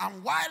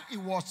 And while he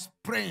was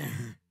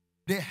praying,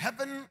 the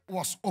heaven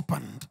was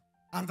opened,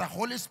 and the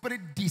Holy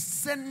Spirit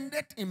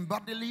descended in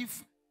bodily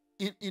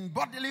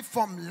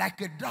form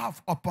like a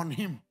dove upon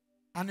him.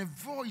 And a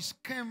voice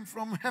came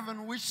from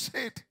heaven which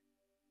said,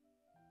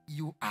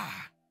 "You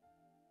are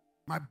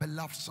my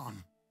beloved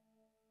Son.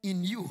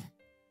 In you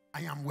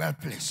I am well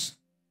pleased."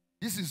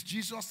 This is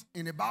Jesus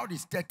in about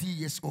his 30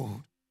 years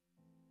old,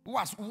 who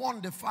has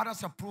won the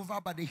Father's approval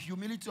by the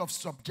humility of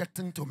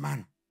subjecting to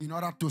man in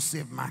order to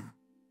save man.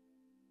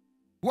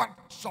 Who had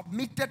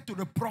submitted to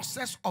the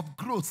process of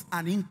growth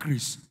and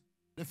increase.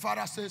 The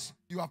Father says,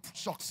 you have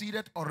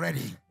succeeded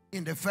already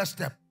in the first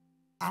step.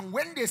 And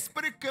when the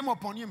Spirit came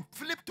upon him,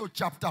 flip to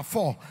chapter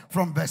 4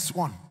 from verse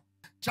 1.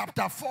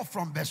 Chapter 4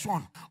 from verse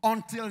 1.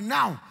 Until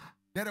now,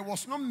 there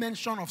was no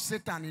mention of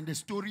Satan in the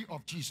story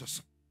of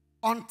Jesus.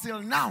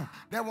 Until now,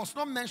 there was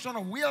no mention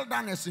of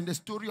wilderness in the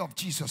story of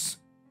Jesus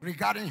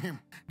regarding him.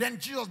 Then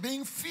Jesus,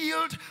 being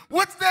filled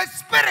with the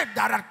Spirit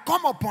that had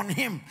come upon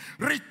him,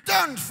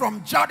 returned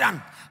from Jordan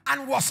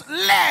and was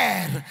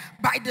led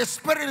by the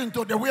Spirit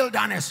into the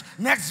wilderness.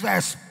 Next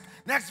verse.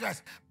 Next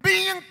verse.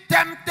 Being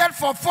tempted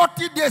for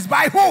 40 days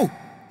by who?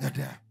 The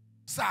devil.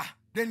 Sir,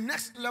 the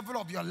next level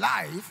of your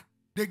life,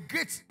 the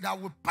gate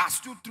that will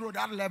pass you through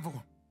that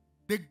level,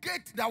 the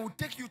gate that will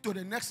take you to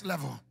the next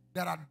level,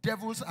 there are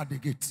devils at the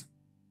gate.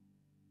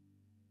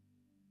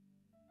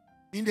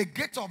 In the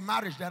gates of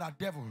marriage, there are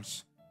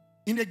devils.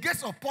 In the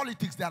gates of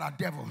politics, there are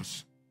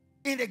devils.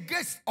 In the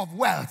gates of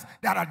wealth,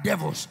 there are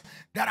devils.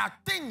 There are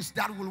things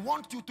that will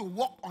want you to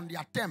walk on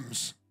their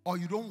terms, or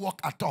you don't walk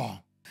at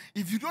all.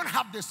 If you don't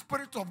have the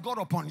Spirit of God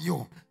upon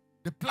you,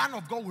 the plan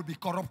of God will be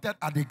corrupted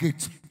at the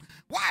gate.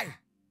 Why?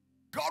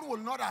 God will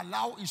not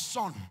allow his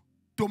Son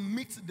to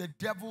meet the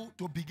devil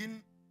to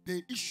begin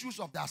the issues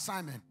of the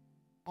assignment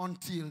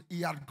until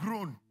he had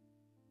grown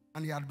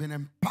and he had been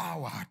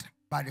empowered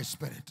by the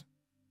Spirit.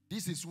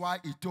 This is why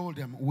he told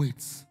them,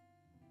 wait.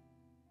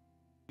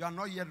 You are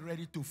not yet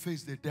ready to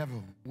face the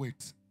devil.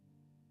 Wait.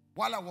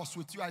 While I was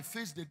with you, I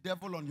faced the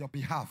devil on your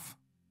behalf.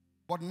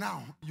 But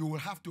now, you will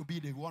have to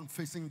be the one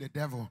facing the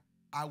devil.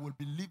 I will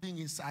be living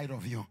inside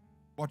of you.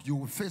 But you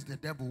will face the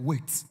devil.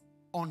 Wait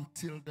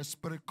until the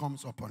Spirit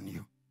comes upon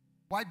you.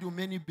 Why do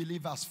many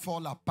believers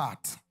fall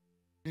apart?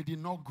 They did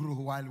not grow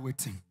while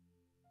waiting.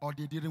 Or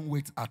they didn't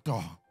wait at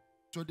all.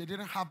 So they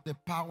didn't have the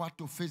power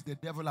to face the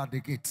devil at the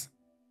gate.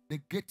 The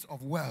gate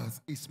of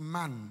wealth is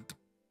manned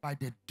by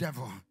the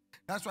devil.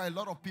 That's why a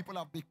lot of people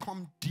have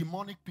become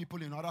demonic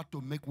people in order to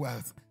make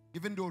wealth.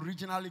 Even though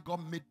originally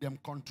God made them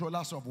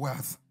controllers of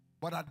wealth.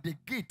 But at the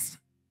gate,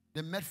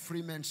 they met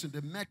Freemason,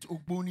 they met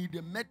Ogboni, they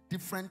met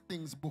different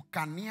things,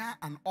 Buccaneer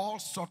and all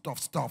sort of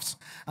stuffs.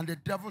 And the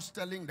devil's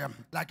telling them,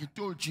 like he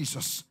told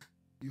Jesus,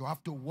 you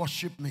have to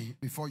worship me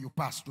before you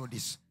pass through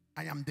this.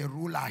 I am the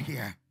ruler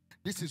here.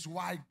 This is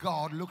why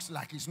God looks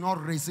like he's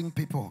not raising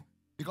people.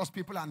 Because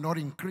people are not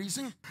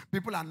increasing,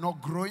 people are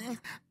not growing,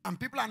 and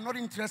people are not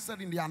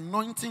interested in the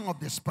anointing of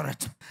the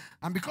Spirit.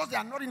 And because they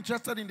are not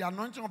interested in the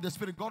anointing of the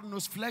Spirit, God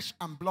knows flesh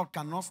and blood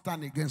cannot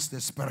stand against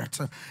the Spirit.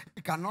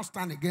 It cannot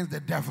stand against the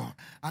devil.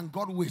 And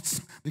God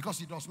waits because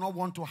he does not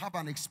want to have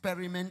an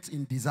experiment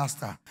in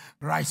disaster.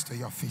 Rise to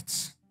your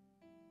feet.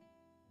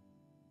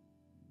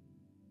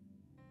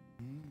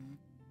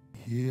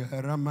 Here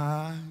am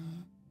I,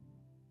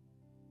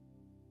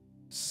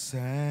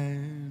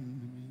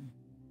 send me.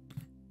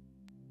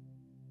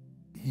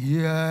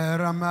 Here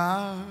am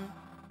I,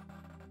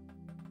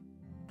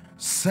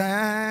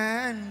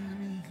 send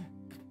me.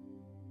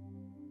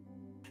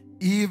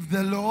 If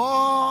the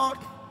Lord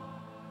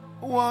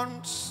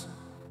wants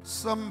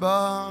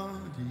somebody,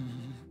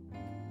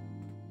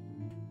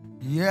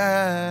 here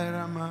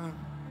am I.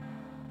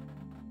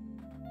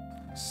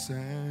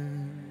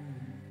 Send.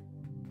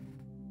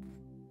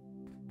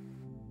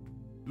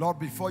 Lord,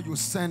 before you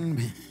send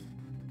me,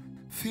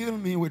 fill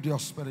me with your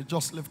spirit.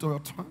 Just lift up your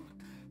tongue.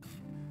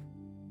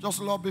 Just,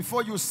 Lord,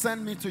 before you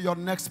send me to your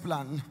next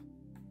plan,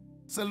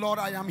 say, Lord,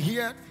 I am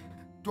here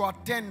to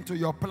attend to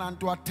your plan,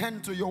 to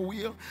attend to your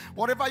will.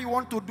 Whatever you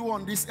want to do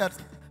on this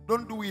earth,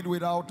 don't do it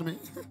without me.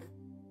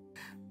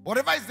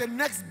 Whatever is the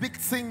next big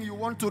thing you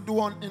want to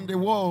do in the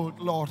world,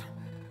 Lord,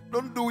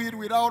 don't do it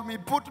without me.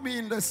 Put me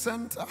in the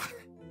center.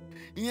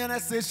 Iana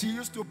says she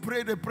used to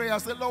pray the prayer. I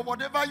said, Lord,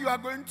 whatever you are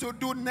going to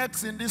do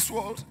next in this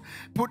world,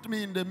 put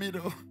me in the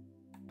middle.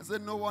 I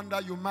said, no wonder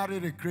you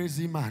married a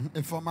crazy man,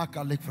 a former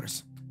Catholic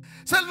priest.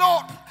 Say,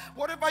 Lord,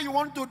 whatever you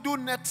want to do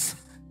next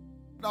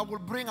that will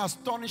bring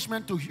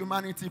astonishment to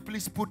humanity,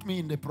 please put me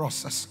in the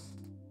process.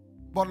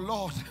 But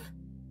Lord,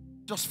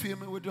 just fill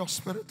me with your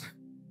spirit.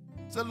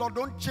 Say, Lord,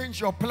 don't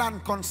change your plan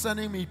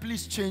concerning me.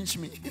 Please change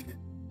me.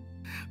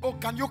 Oh,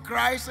 can you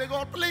cry? Say,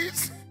 God,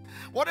 please.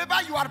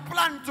 Whatever you are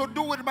planning to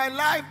do with my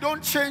life,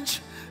 don't change.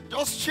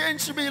 Just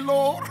change me,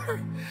 Lord.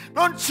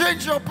 Don't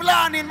change your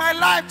plan in my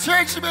life.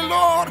 Change me,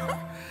 Lord.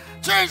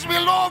 Change me,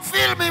 Lord.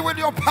 Fill me with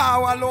your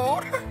power,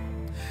 Lord.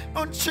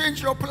 Don't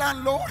change your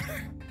plan, Lord.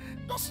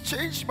 Just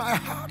change my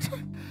heart.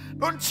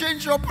 Don't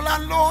change your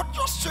plan, Lord.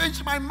 Just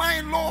change my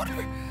mind, Lord.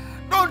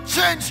 Don't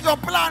change your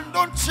plan.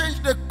 Don't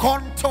change the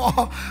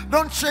contour.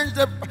 Don't change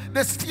the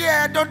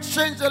sphere. Don't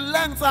change the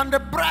length and the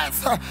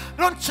breadth.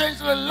 Don't change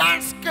the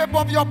landscape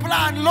of your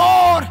plan,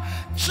 Lord.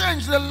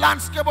 Change the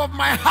landscape of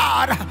my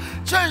heart.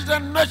 Change the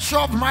nature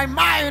of my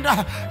mind.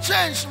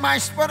 Change my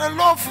spirit,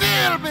 Lord.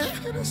 Fill me.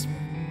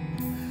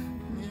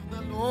 If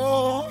the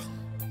Lord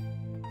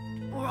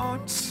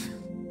wants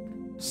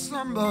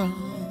somebody,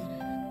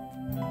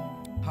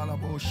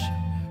 halabosh.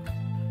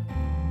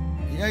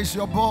 Here is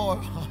your boy.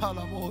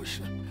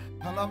 Halabosh.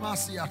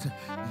 Halamasiat.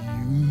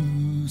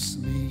 Use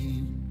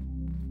me.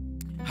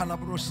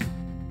 Halabros.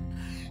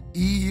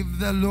 If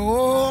the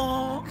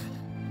Lord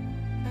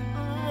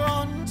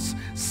wants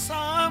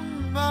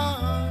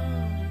somebody,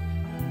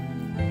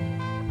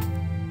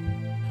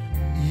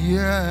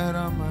 here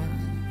am I.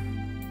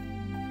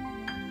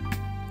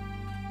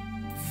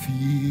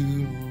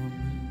 Feel me.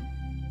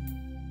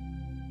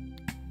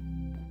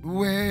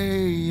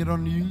 Wait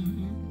on you.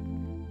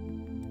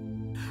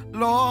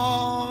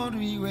 Lord,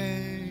 we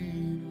wait.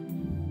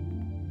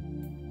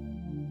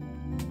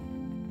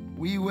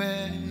 We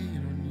wait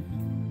on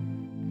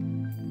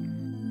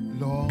you.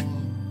 Lord,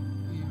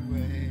 we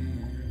wait.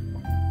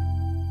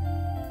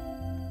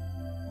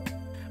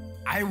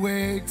 I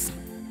wait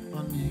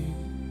on you.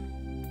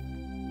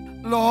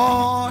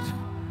 Lord,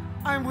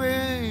 I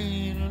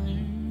wait on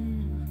you.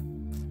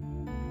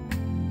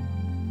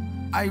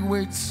 I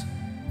wait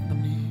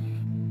on you.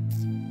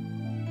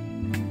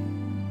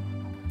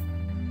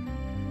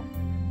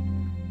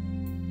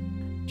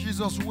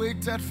 Jesus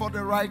waited for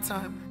the right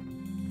time.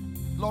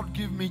 Lord,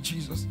 give me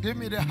Jesus. Give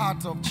me the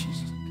heart of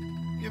Jesus.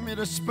 Give me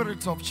the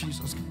spirit of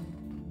Jesus.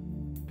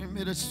 Give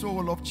me the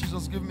soul of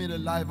Jesus. Give me the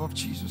life of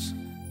Jesus.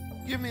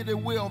 Give me the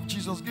way of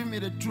Jesus. Give me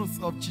the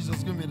truth of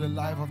Jesus. Give me the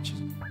life of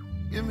Jesus.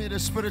 Give me the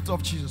spirit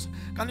of Jesus.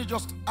 Can you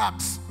just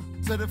ask?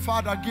 Say, the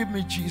Father, give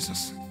me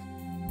Jesus.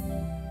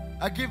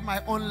 I give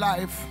my own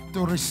life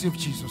to receive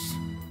Jesus.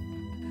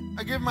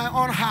 I give my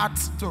own heart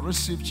to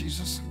receive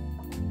Jesus.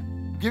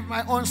 Give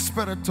my own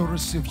spirit to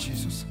receive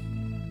Jesus.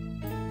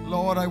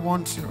 Lord, I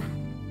want you.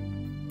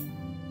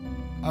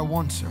 I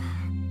want you.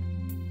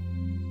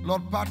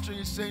 Lord Patrick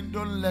is saying,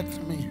 don't let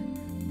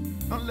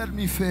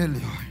me fail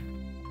you.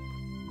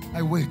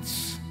 I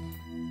wait.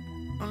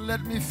 Don't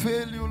let me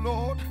fail you,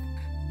 Lord.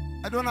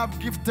 I don't have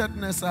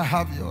giftedness, I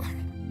have you.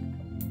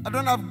 I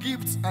don't have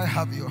gifts, I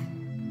have you.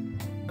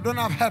 I don't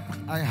have help,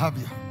 I have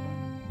you.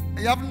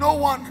 I have no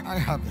one, I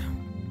have you.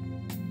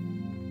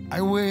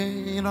 I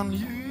wait on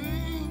you.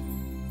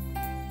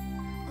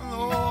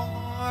 Lord,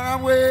 I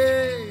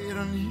wait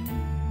on you.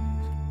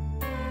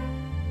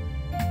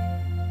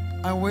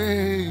 I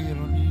wait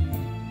on you.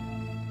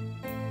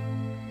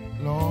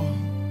 Lord,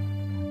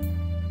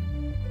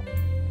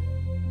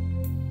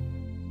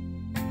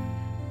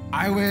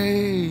 I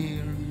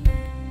wait on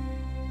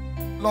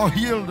you. Lord,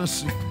 heal the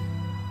sick.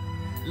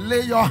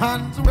 Lay your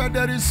hands where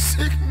there is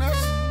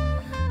sickness.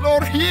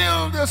 Lord,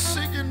 heal the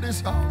sick in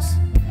this house.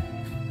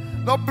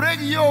 Lord, break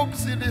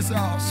yokes in this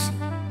house.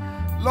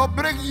 Lord,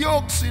 break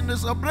yokes in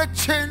this house. Break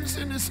chains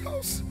in this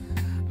house.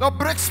 Lord,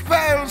 break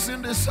spells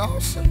in this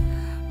house.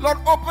 Lord,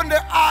 open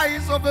the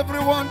eyes of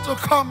everyone to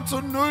come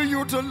to know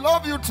you, to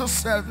love you, to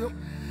serve you.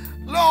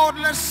 Lord,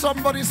 let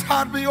somebody's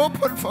heart be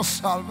open for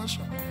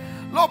salvation.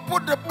 Lord,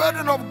 put the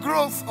burden of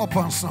growth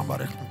upon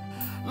somebody.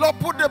 Lord,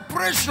 put the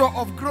pressure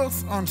of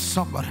growth on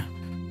somebody.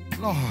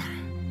 Lord.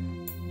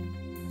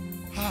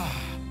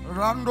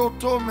 Rando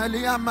to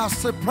Melia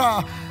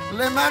Masepra.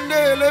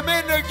 Lemande,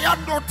 lemende,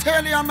 yando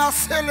telia ma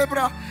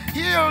celebra.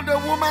 Heal the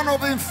woman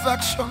of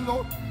infection,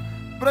 Lord.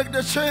 Break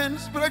the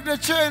chains, break the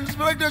chains,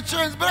 break the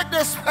chains, break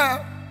the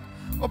spell.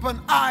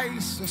 Open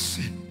eyes to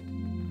see.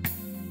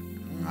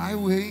 I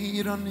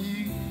wait on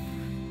you.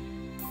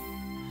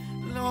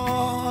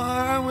 Lord,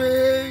 I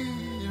wait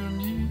on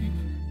you.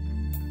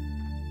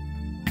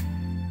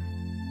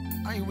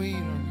 I wait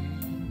on you.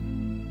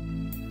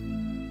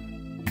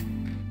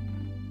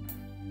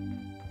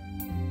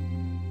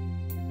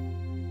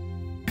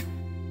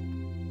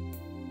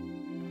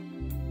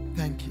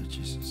 Thank you,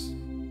 Jesus.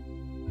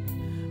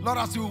 Lord,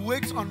 as we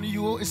wait on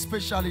you,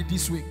 especially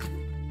this week,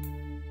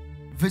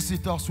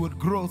 visit us with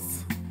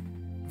growth,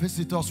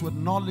 visit us with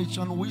knowledge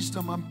and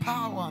wisdom and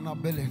power and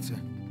ability.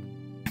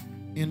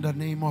 In the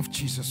name of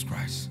Jesus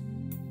Christ.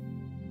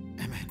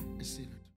 Amen.